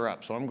to shore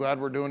up, so I'm glad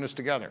we're doing this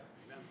together.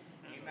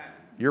 Amen.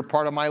 You're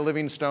part of my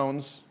living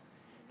stones.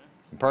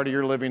 I'm part of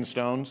your living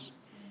stones.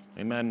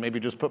 Amen. Maybe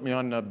just put me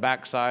on the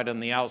backside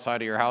and the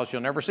outside of your house.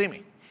 You'll never see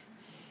me.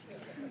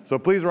 So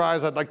please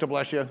rise. I'd like to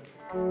bless you.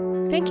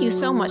 Thank you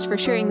so much for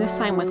sharing this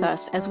time with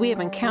us as we have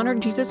encountered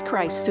Jesus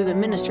Christ through the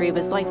ministry of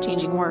His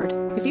life-changing Word.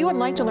 If you would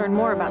like to learn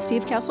more about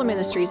Steve Cassell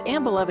Ministries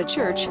and Beloved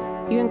Church,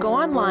 you can go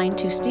online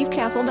to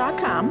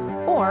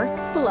stevecassell.com or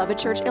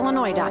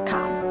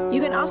belovedchurchillinois.com.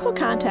 You can also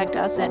contact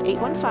us at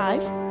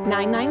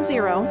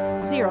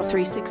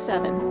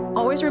 815-990-0367.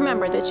 Always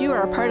remember that you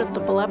are a part of the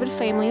beloved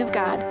family of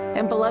God,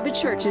 and Beloved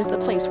Church is the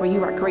place where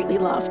you are greatly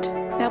loved.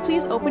 Now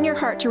please open your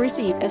heart to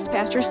receive as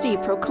Pastor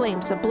Steve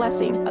proclaims the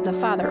blessing of the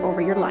Father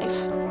over your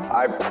life.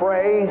 I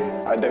pray,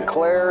 I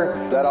declare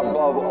that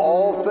above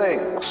all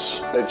things,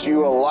 that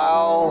you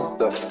allow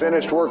the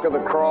finished work of the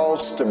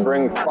cross to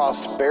bring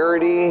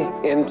prosperity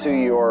into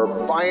your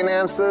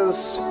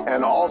finances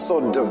and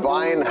also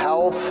divine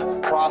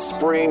health,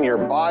 prospering your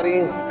body.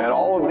 And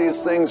all of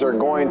these things are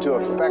going to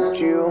affect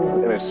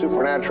you in a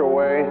supernatural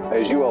way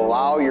as you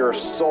allow your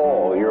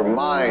soul, your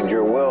mind,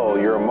 your will,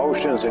 your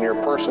emotions, and your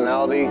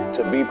personality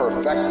to be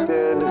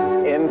perfected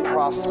in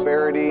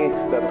prosperity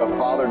that the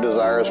Father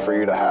desires for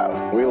you to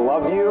have. We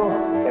love you,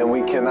 and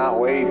we cannot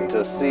wait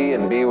to see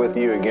and be with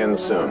you again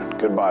soon.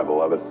 Goodbye,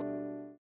 beloved.